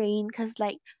my brain because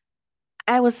like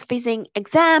I was facing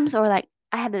exams or like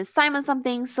I had an assignment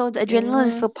something, so the adrenaline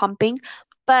is Mm-hmm. still pumping.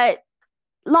 But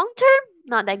long term,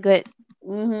 not that good.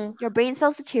 Mm-hmm. Your brain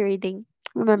cells deteriorating.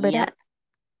 Remember Yep. that.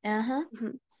 Uh-huh.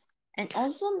 Mhm. And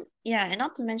also, yeah, and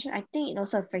not to mention, I think it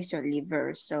also affects your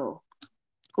liver. So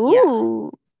yeah.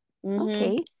 Ooh. Mm-hmm.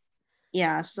 Okay.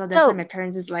 Yeah. So that's why So my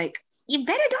parents is like, you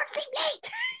better don't sleep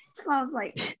late. So I was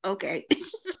like, okay.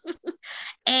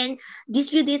 And these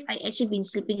few days I actually been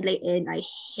sleeping late and I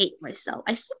hate myself.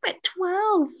 I sleep at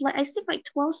 12. Like I sleep like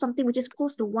 12 something, which is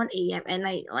close to 1 a.m. And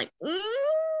I like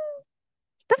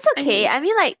that's I okay. hate I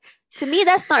mean, like, to me,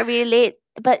 that's not really late,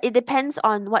 but it depends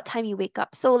on what time you wake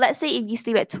up. So let's say if you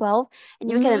sleep at 12 and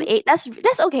you wake up at mm-hmm. 8,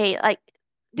 that's okay. Like,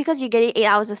 because you're getting 8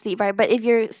 hours of sleep, right? But if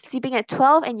you're sleeping at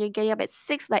 12 and you're getting up at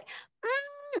 6, like,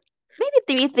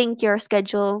 maybe rethink your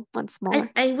schedule once more.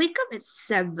 I wake up at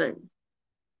 7.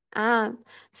 Ah,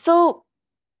 so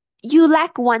you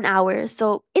lack 1 hour,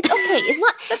 so it's okay.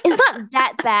 It's not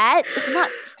that bad. It's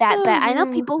not that bad. I know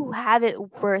Oh, people who have it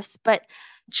worse, but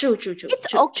true, true, true, it's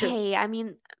true, true. okay. I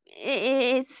mean,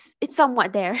 it's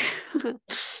somewhat there.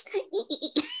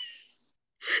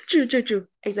 True, true, true.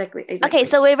 Exactly, Okay, exactly.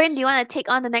 so Wavern, do you want to take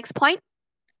on the next point?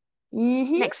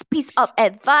 Mm-hmm. Next piece of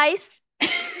advice,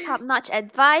 top-notch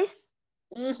advice.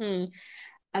 Mm-hmm.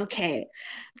 Okay.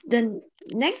 The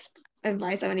next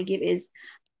advice I want to give is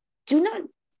do not,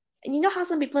 you know how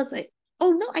some people is like,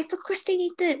 oh no, I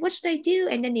procrastinated. What should I do?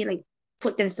 And then they like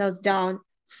put themselves down.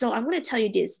 So I'm gonna tell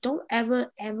you this: don't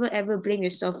ever, ever, ever blame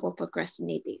yourself for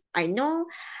procrastinating. I know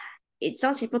it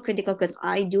sounds hypocritical because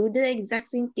I do the exact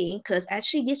same thing. Because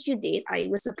actually, these few days,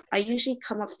 I usually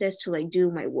come upstairs to like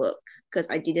do my work because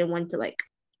I didn't want to like,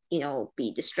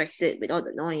 be distracted with all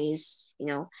the noise,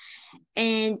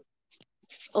 and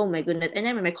oh my goodness. And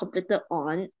then when my computer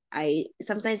on, I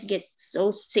sometimes get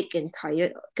so sick and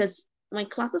tired because my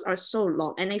classes are so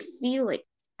long and I feel like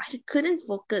I couldn't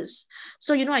focus.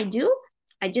 So you know what I do?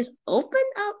 I just open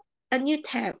up a new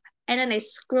tab and then I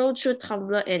scroll through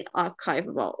Tumblr and archive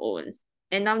of our own.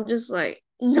 And I'm just like,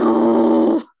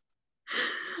 no,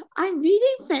 I'm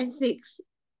reading fanfics.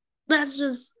 That's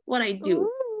just what I do.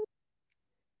 Ooh.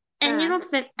 And Uh,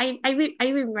 I read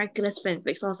miraculous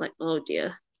fanfics. So I was like, oh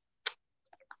dear.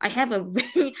 I have a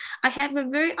very I have a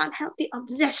very unhealthy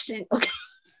obsession, okay,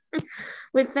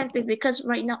 with fanfic because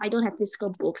right now I don't have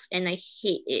physical books and I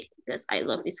hate it because I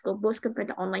love physical books compared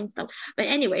to online stuff. But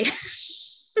anyway,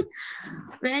 so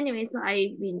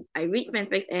I read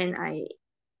fanfics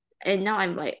and now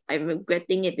I'm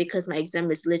regretting it because my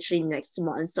exam is literally next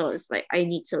month. So it's like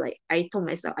I told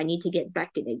myself I need to get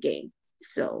back in the game.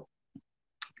 So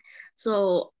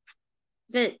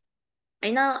but I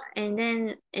know and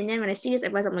then when I see this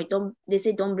advice, I'm like, don't they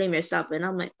say don't blame yourself, and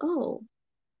I'm like, oh,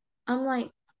 I'm like,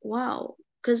 wow,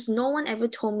 because no one ever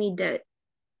told me that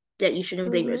you shouldn't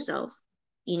blame mm-hmm. yourself,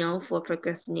 for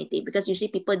procrastinating. Because usually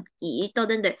people, you tell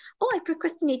them that, oh, I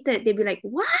procrastinated, they'd be like,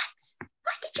 what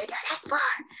did you do that for?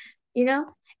 You know,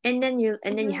 and then you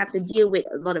Mm-hmm. have to deal with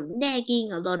a lot of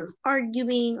nagging, a lot of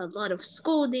arguing, a lot of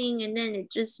scolding, and then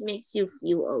it just makes you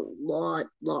feel a lot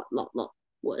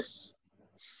worse.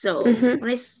 So Mm-hmm.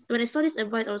 when I saw this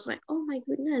advice, I was like, oh my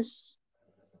goodness,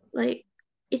 like,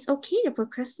 it's okay to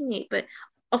procrastinate, but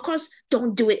of course,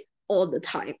 don't do it all the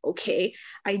time, okay?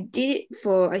 I did it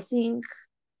for, I think,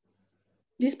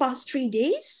 these past 3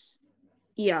 days.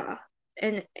 Yeah.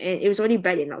 And it was already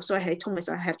bad enough. So I had told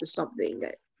myself I have to stop doing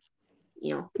that,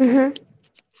 you know? Mm-hmm.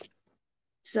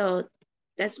 So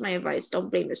that's my advice.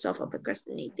 Don't blame yourself for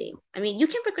procrastinating. I mean, you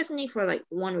can procrastinate for like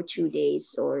 1 or 2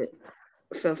 days or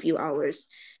for a few hours,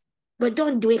 but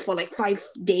don't do it for like 5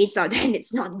 days out. Then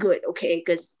it's not good, okay?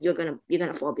 Because you're gonna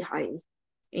fall behind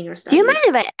in your Do you mind if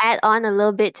studies. I add on a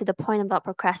little bit to the point about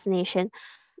procrastination?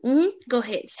 Go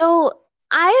ahead. So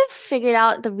I've figured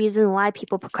out the reason why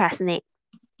people procrastinate.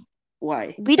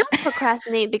 Why? We don't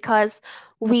procrastinate because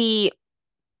we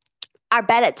are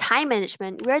bad at time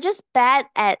management. We're just bad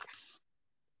at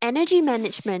energy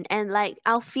management and like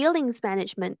our feelings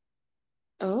management.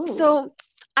 Oh. So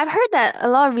I've heard that a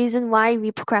lot of reason why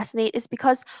we procrastinate is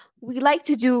because we like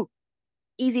to do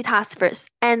easy tasks first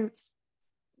and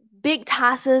big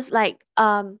tasks like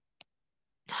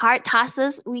hard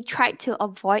tasks we try to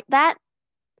avoid that.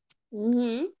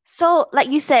 Mm-hmm. So like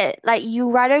you said, like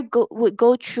you rather go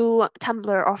through Tumblr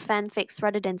or fanfics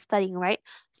rather than studying, right?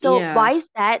 So Yeah. why is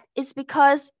that? It's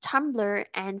because Tumblr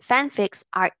and fanfics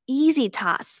are easy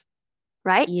tasks,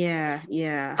 right? Yeah.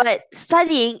 Yeah. But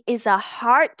studying is a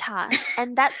hard task,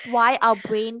 and that's why our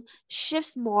brain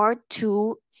shifts more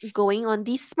to going on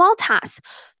these small tasks.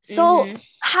 So, Mm-hmm.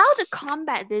 how to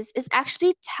combat this is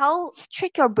actually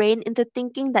trick your brain into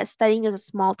thinking that studying is a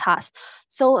small task.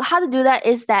 So, how to do that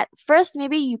is that first,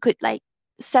 maybe you could like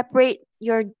separate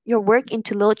your work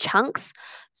into little chunks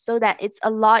so that it's a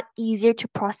lot easier to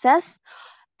process.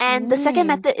 And the second Mm.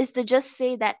 method is to just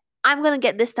say that I'm going to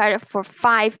get this started for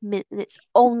 5 minutes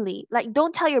only. Like,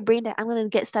 don't tell your brain that I'm going to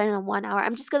get started in 1 hour.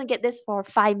 I'm just going to get this for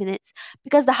 5 minutes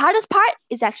because the hardest part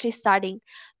is actually starting.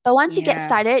 But once you get Yeah.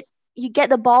 started, you get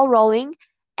the ball rolling,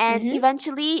 and Mm-hmm.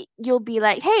 eventually you'll be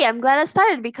like, hey, I'm glad I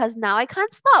started because now I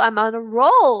can't stop. I'm on a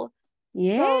roll.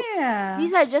 So, Yeah.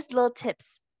 these are just little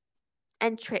tips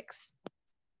and tricks.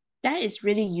 That is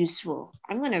really useful.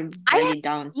 I'm gonna I write ha- it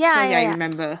down so yeah, yeah, yeah, I yeah.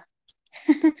 remember.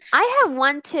 I have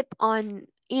one tip on,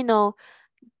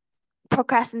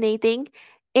 procrastinating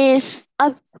is a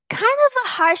kind of a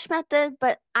harsh method,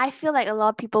 but I feel like a lot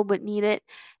of people would need it,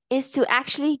 is to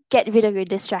actually get rid of your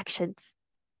distractions.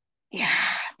 Yeah,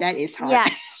 that is hard. Yeah.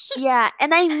 Yeah,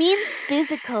 and I mean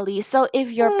physically. So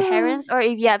if your Oh. parents or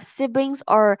if you have siblings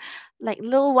or like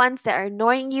little ones that are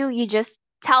annoying you, you just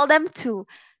tell them to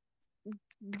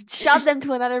shove them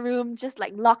to another room, just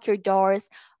like lock your doors.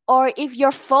 Or if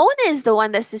your phone is the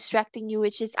one that's distracting you,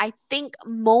 which is, I think,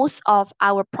 most of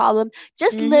our problem,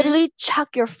 just Mm-hmm. literally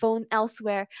chuck your phone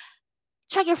elsewhere.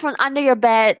 Chuck your phone under your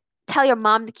bed, tell your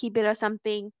mom to keep it or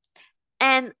something.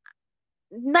 And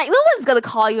like, no one's gonna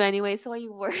call you anyway, so what are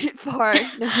you worried for?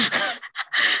 No.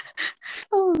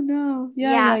 Oh no.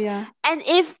 Yeah, yeah, Yeah. yeah. And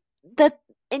the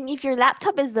if your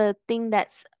laptop is the thing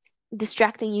that's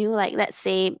distracting you, like let's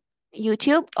say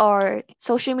YouTube or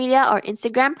social media or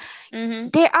Instagram, Mm-hmm.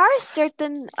 there are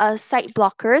certain site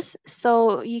blockers.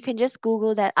 So you can just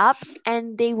Google that up,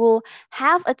 and they will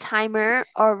have a timer,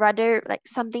 or rather, like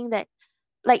something that,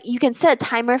 like, you can set a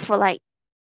timer for like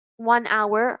 1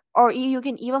 hour, or you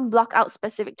can even block out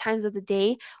specific times of the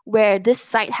day where this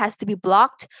site has to be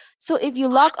blocked. So if you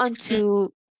log onto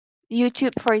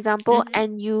YouTube, for example, Mm-hmm.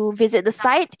 and you visit the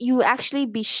site, you actually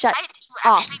be shut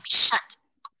off.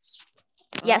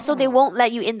 Yeah, so they Oh, won't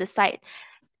let you in the site.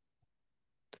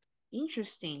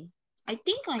 interesting. I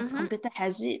think my Hmm. computer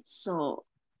has it, so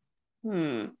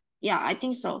yeah, I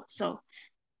think so. So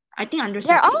I think under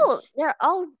settings.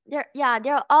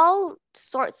 There are all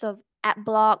sorts of app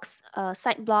blocks,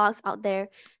 site blocks out there.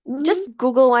 Mm-hmm. Just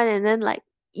Google one, and then like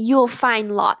you'll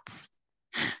find lots.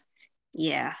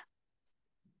 Yeah,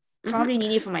 Hmm. probably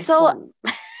need it for my So phone.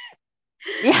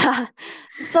 yeah.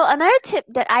 So another tip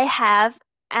that I have,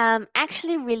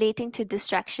 actually relating to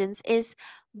distractions, is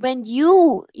when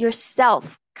you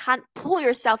yourself can't pull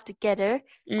yourself together.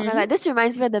 Oh my Mm-hmm. god, this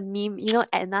reminds me of the meme,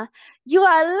 Edna. You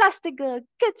are Elastigirl,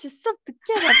 get yourself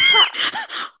together, pop.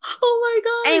 Oh my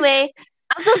god. Anyway,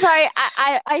 I'm so sorry.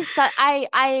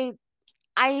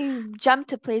 I jump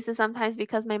to places sometimes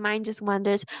because my mind just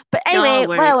wanders. But anyway, Don't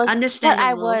worry. what I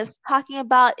Understandable. was talking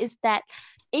about is that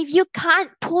if you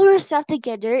can't pull yourself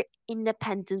together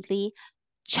independently,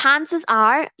 chances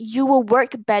are you will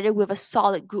work better with a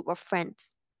solid group of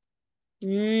friends.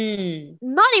 Mm.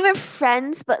 Not even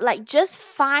friends, but like just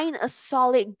find a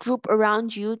solid group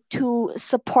around you to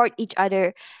support each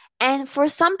other. And for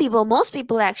some people, most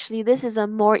people actually, this is a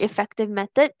more effective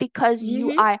method because you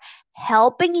Mm-hmm. are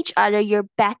helping each other, you're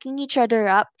backing each other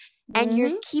up, and you're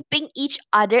Mm-hmm. keeping each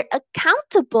other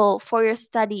accountable for your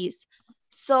studies.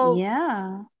 So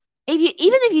Yeah.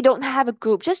 even if you don't have a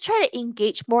group, just try to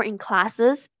engage more in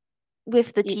classes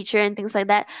with the Y- teacher and things like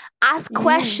that. Ask mm.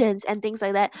 questions and things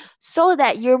like that, so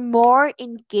that you're more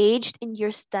engaged in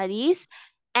your studies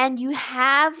and you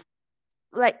have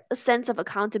like a sense of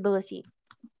accountability.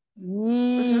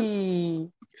 Hmm.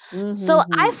 Mm. So I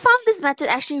Mm-hmm. found this method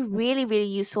actually really, really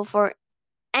useful for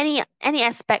any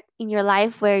aspect in your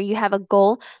life where you have a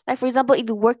goal. Like for example, if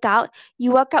you work out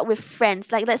with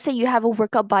friends. Like let's say you have a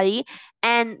workout buddy,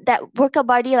 and that workout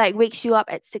buddy like wakes you up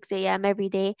at 6 a.m. every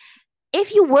day.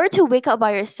 If you were to wake up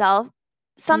by yourself,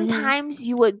 Mm-hmm. sometimes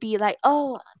you would be like,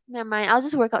 oh, never mind, I'll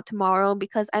just work out tomorrow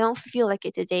because I don't feel like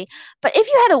it today. But if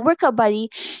you had a workout buddy,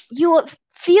 you'll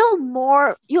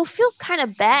feel kind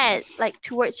of bad like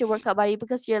towards your workout buddy,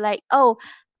 because you're like, oh,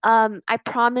 I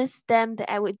promised them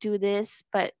that I would do this,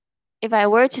 but if I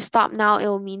were to stop now, it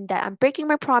will mean that I'm breaking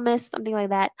my promise, something like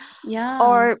that. Yeah.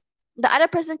 Or the other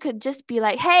person could just be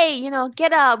like, hey,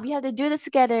 get up, we have to do this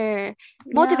together,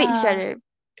 motivate each Yeah. other.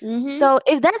 Mm-hmm. So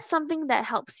if that's something that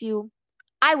helps you,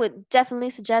 I would definitely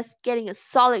suggest getting a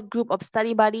solid group of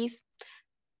study buddies.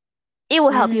 It will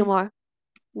help you Mm-hmm. more.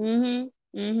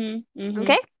 Mm-hmm. Mm-hmm. Mm-hmm.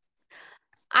 Okay?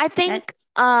 I That think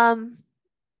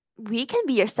we can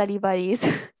be your study buddies.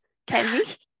 Can we?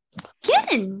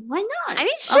 can. Why not? I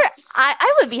mean, Oh. sure,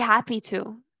 I would be happy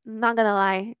to. Not gonna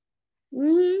lie.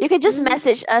 Mm-hmm. You can just Mm-hmm.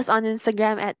 message us on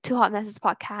Instagram at Two Hot Messes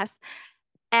Podcast,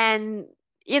 and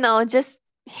just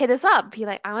hit us up. Be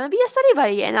like, I want to be a study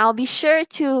buddy, and I'll be sure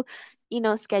to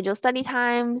schedule study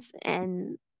times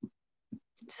and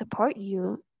support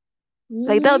you.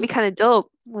 Like that would Mm-hmm. be kind of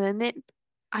dope, wouldn't it?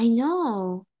 I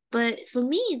know. But for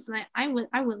me it's like I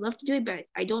would love to do it, but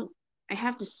I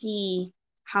have to see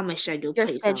how my schedule Your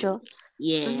plays out. schedule.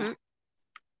 Yeah. Hmm.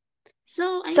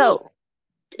 So I mean, So,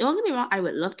 don't get me wrong, I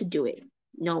would love to do it.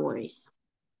 No worries.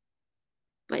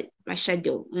 But my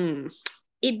schedule,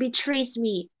 it betrays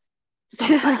me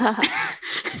sometimes. that's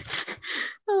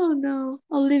Oh no,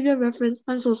 Olivia reference.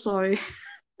 I'm so sorry.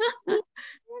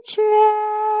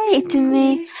 right to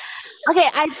me. Okay. Okay,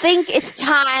 I think it's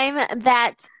time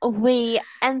that we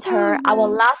Oh enter our no.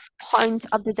 last point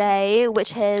of the day,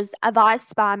 which is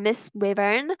advice by Miss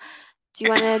Wyvern. Do you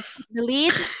want to take the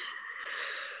lead?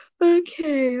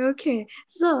 Okay, okay.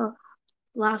 So,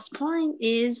 last point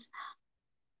is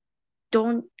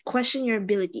don't question your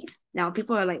abilities. Now,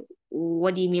 people are like,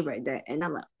 what do you mean by that? And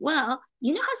I'm like, well,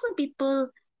 you know how some people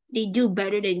they do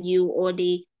better than you, or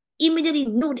they immediately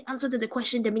know the answer to the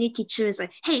question. The minute teacher is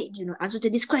like, hey, answer to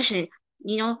this question,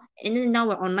 and then now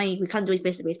we're online, we can't do it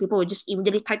face to face. People will just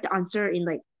immediately type the answer in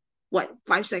like what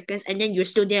 5 seconds, and then you're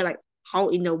still there like, how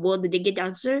in the world did they get the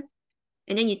answer?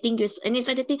 And then and you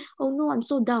start to think, oh no, I'm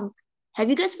so dumb. Have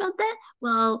you guys felt that?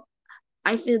 Well,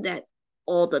 I feel that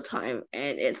all the time,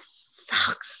 and it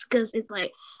sucks because it's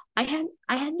like I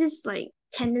had this like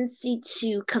tendency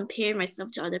to compare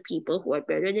myself to other people who are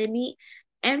better than me,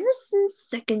 ever since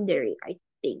secondary, I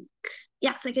think.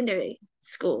 Yeah, secondary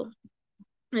school.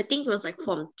 I think it was like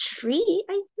Form 3,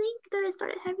 I think, that I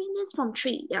started having this. Form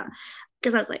 3, yeah.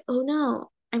 Because I was like, oh no,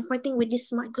 I'm fighting with this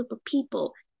smart group of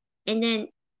people. And then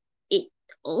it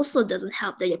also doesn't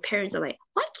help that your parents are like,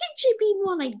 why can't you be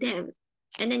more like them?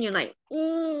 And then you're like,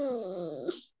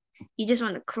 you just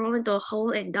want to crawl into a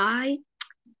hole and die.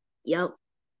 Yep,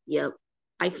 yep.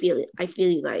 I feel it. I feel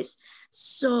you guys.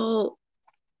 So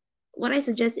what I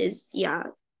suggest is, yeah,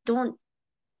 don't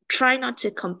try not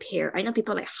to compare. I know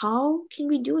people are like, how can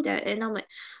we do that? And I'm like,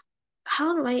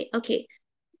 how do I? Okay,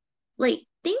 like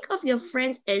think of your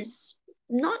friends as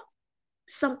not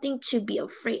something to be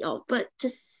afraid of, but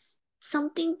just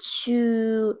something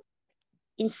to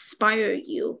inspire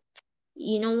you.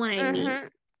 You know what I mean? Mm-hmm.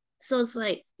 So it's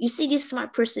like you see this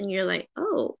smart person, you're like,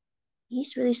 oh,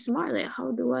 he's really smart. Like,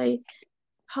 how do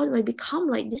I become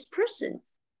like this person?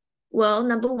 Well,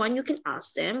 number one, you can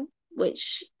ask them,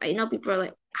 which I know people are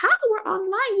like, how? We're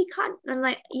online, we can't. I'm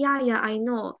like, yeah, I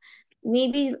know.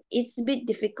 Maybe it's a bit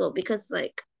difficult because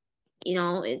like,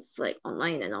 it's like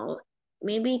online and all.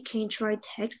 Maybe you can try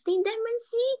texting them and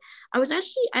see. I was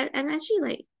actually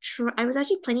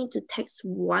planning to text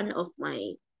one of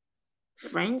my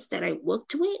friends that I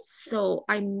worked with, so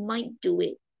I might do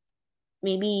it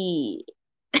maybe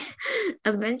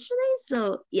eventually.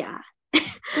 So yeah.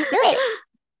 Just do it.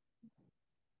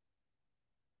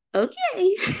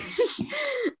 Okay.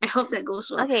 I hope that goes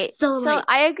well. Okay, So so like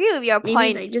I agree with your maybe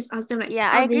point. like just ask them like Yeah,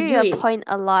 I how they agree with do your it. point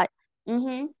a lot.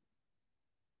 Mm-hmm.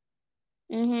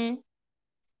 Mm-hmm.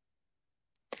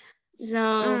 So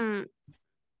Mm.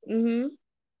 mm-hmm.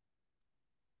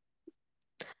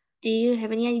 Do you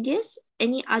have any ideas?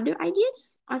 Any other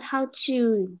ideas on how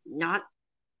to not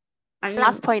I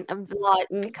Last mean point a lot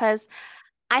mm, because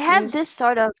I mm, have this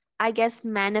sort of, I guess,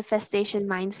 manifestation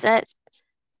mindset.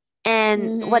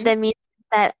 And what mm-hmm. that means is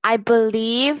that I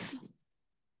believe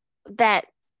that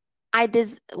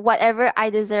whatever I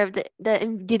deserve,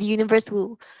 the universe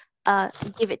will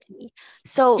give it to me.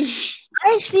 So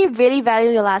I actually really value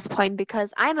your last point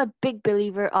because I'm a big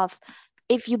believer of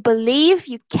if you believe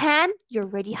you can, you're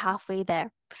already halfway there.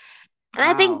 And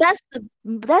I think Wow.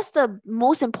 that's the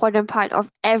most important part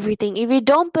of everything. If you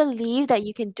don't believe that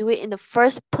you can do it in the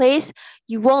first place,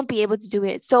 you won't be able to do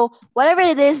it. So whatever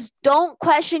it is, don't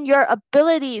question your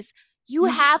abilities. You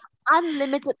have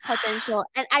unlimited potential,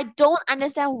 and I don't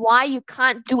understand why you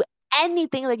can't do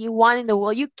anything that you want in the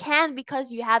world. You can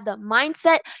because you have the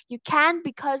mindset, you can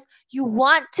because you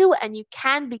want to, and you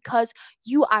can because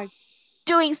you are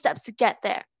doing steps to get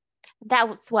there. That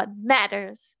was what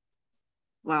matters.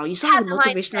 Wow, you sound like Have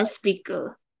a the motivational mindset.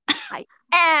 speaker. I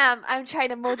am. I'm trying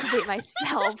to motivate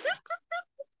myself.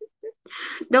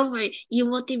 Don't worry, you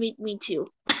motivate me too.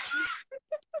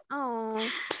 Oh.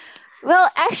 Well,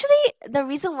 actually, the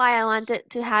reason why I wanted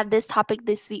to have this topic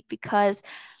this week because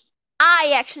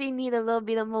I actually need a little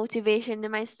bit of motivation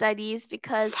in my studies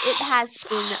because it has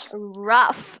been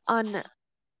rough on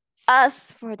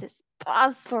us for this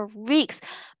past 4 weeks.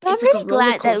 But I'm It's like a really roller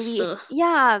glad that we, coaster.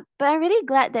 yeah, but I'm really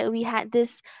glad that we had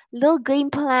this little game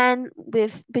plan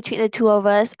with between the two of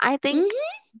us. I think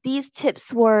Mm-hmm. these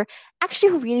tips were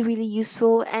actually really, really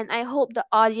useful, and I hope the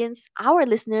audience, our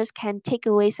listeners, can take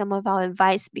away some of our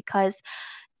advice because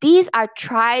these are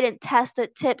tried and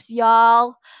tested tips,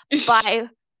 y'all, by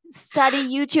study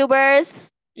YouTubers.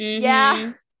 Yeah, Mm-hmm.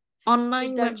 we've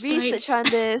Online done research websites.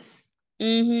 on this.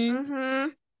 Mm-hmm. Mm-hmm.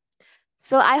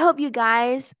 So I hope you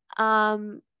guys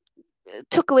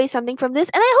took away something from this,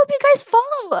 and I hope you guys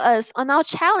follow us on our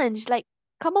challenge. Like,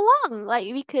 come along. Like,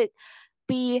 we could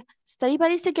be study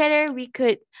buddies together. We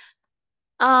could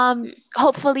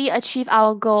hopefully achieve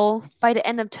our goal by the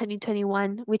end of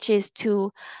 2021, which is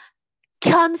to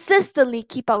consistently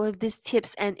keep up with these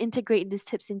tips and integrate these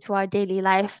tips into our daily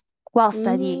life while Mm-hmm.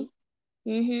 studying.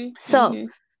 Mm-hmm. So, Mm-hmm.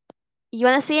 you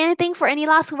want to say anything for any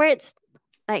last words,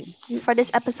 like for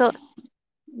this episode?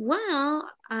 Well,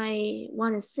 I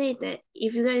want to say that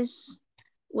if you guys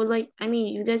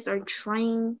you guys are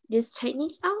trying these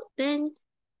techniques out, then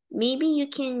maybe you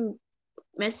can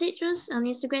message us on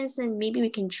Instagram and maybe we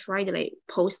can try to like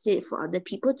post it for other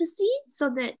people to see so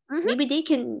that Mm-hmm. maybe they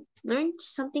can learn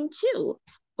something too.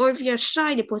 Or if you're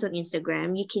shy to post on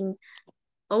Instagram, you can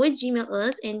always Gmail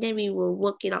us and then we will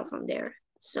work it out from there.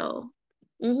 So,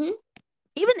 mm-hmm.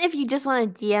 Even if you just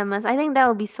want to DM us, I think that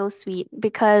would be so sweet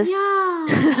because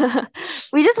Yeah.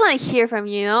 we just want to hear from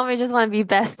you, you know? We just want to be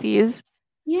besties.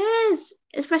 Yes,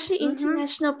 especially Mm-hmm.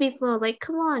 international people. Like,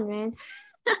 come on,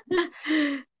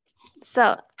 man.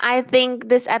 So I think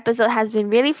this episode has been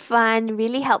really fun,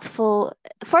 really helpful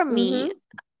for Mm-hmm. me.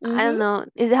 I don't Mm-hmm. know.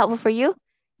 Is it helpful for you?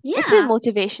 It's been Yeah.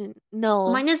 motivation.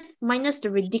 No. Minus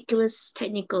the ridiculous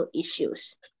technical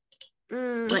issues.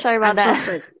 Like, Sorry about I'm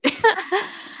so that.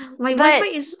 sorry. My But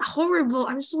Wi-Fi is horrible.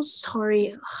 I'm so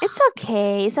sorry. it's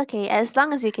okay. It's okay as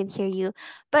long as we can hear you.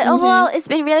 But overall, Mhm. it's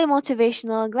been really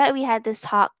motivational. Glad we had this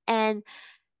talk, and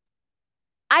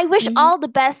I wish Mhm. all the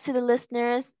best to the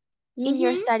listeners in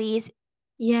your Mhm. studies,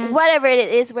 whatever Yes.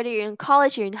 it is, whether you're in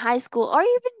college, you're in high school, or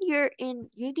even you're in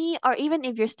uni, or even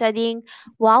if you're studying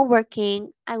while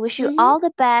working. I wish you Mhm. all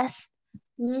the best.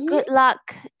 Mhm. Good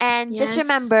luck, and just Yes.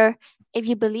 remember, if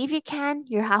you believe you can,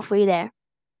 you're halfway there.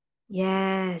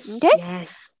 Yes. Okay?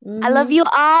 Yes. I love Mhm. you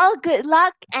all. Good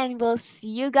luck, and we'll see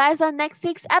you guys on next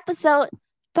week's episode.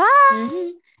 Bye.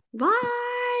 Mhm.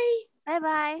 Bye. Bye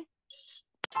bye.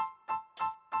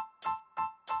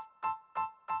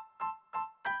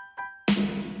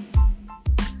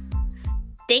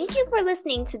 Thank you for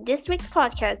listening to this week's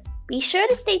podcast. Be sure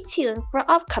to stay tuned for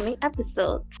upcoming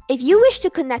episodes. If you wish to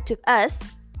connect with us,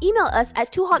 email us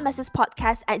at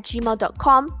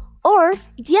twohotmessespodcast@gmail.com or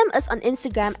DM us on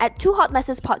Instagram at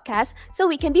twohotmessespodcast so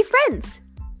we can be friends.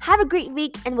 Have a great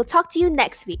week, and we'll talk to you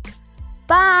next week.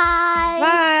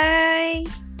 Bye.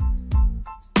 Bye.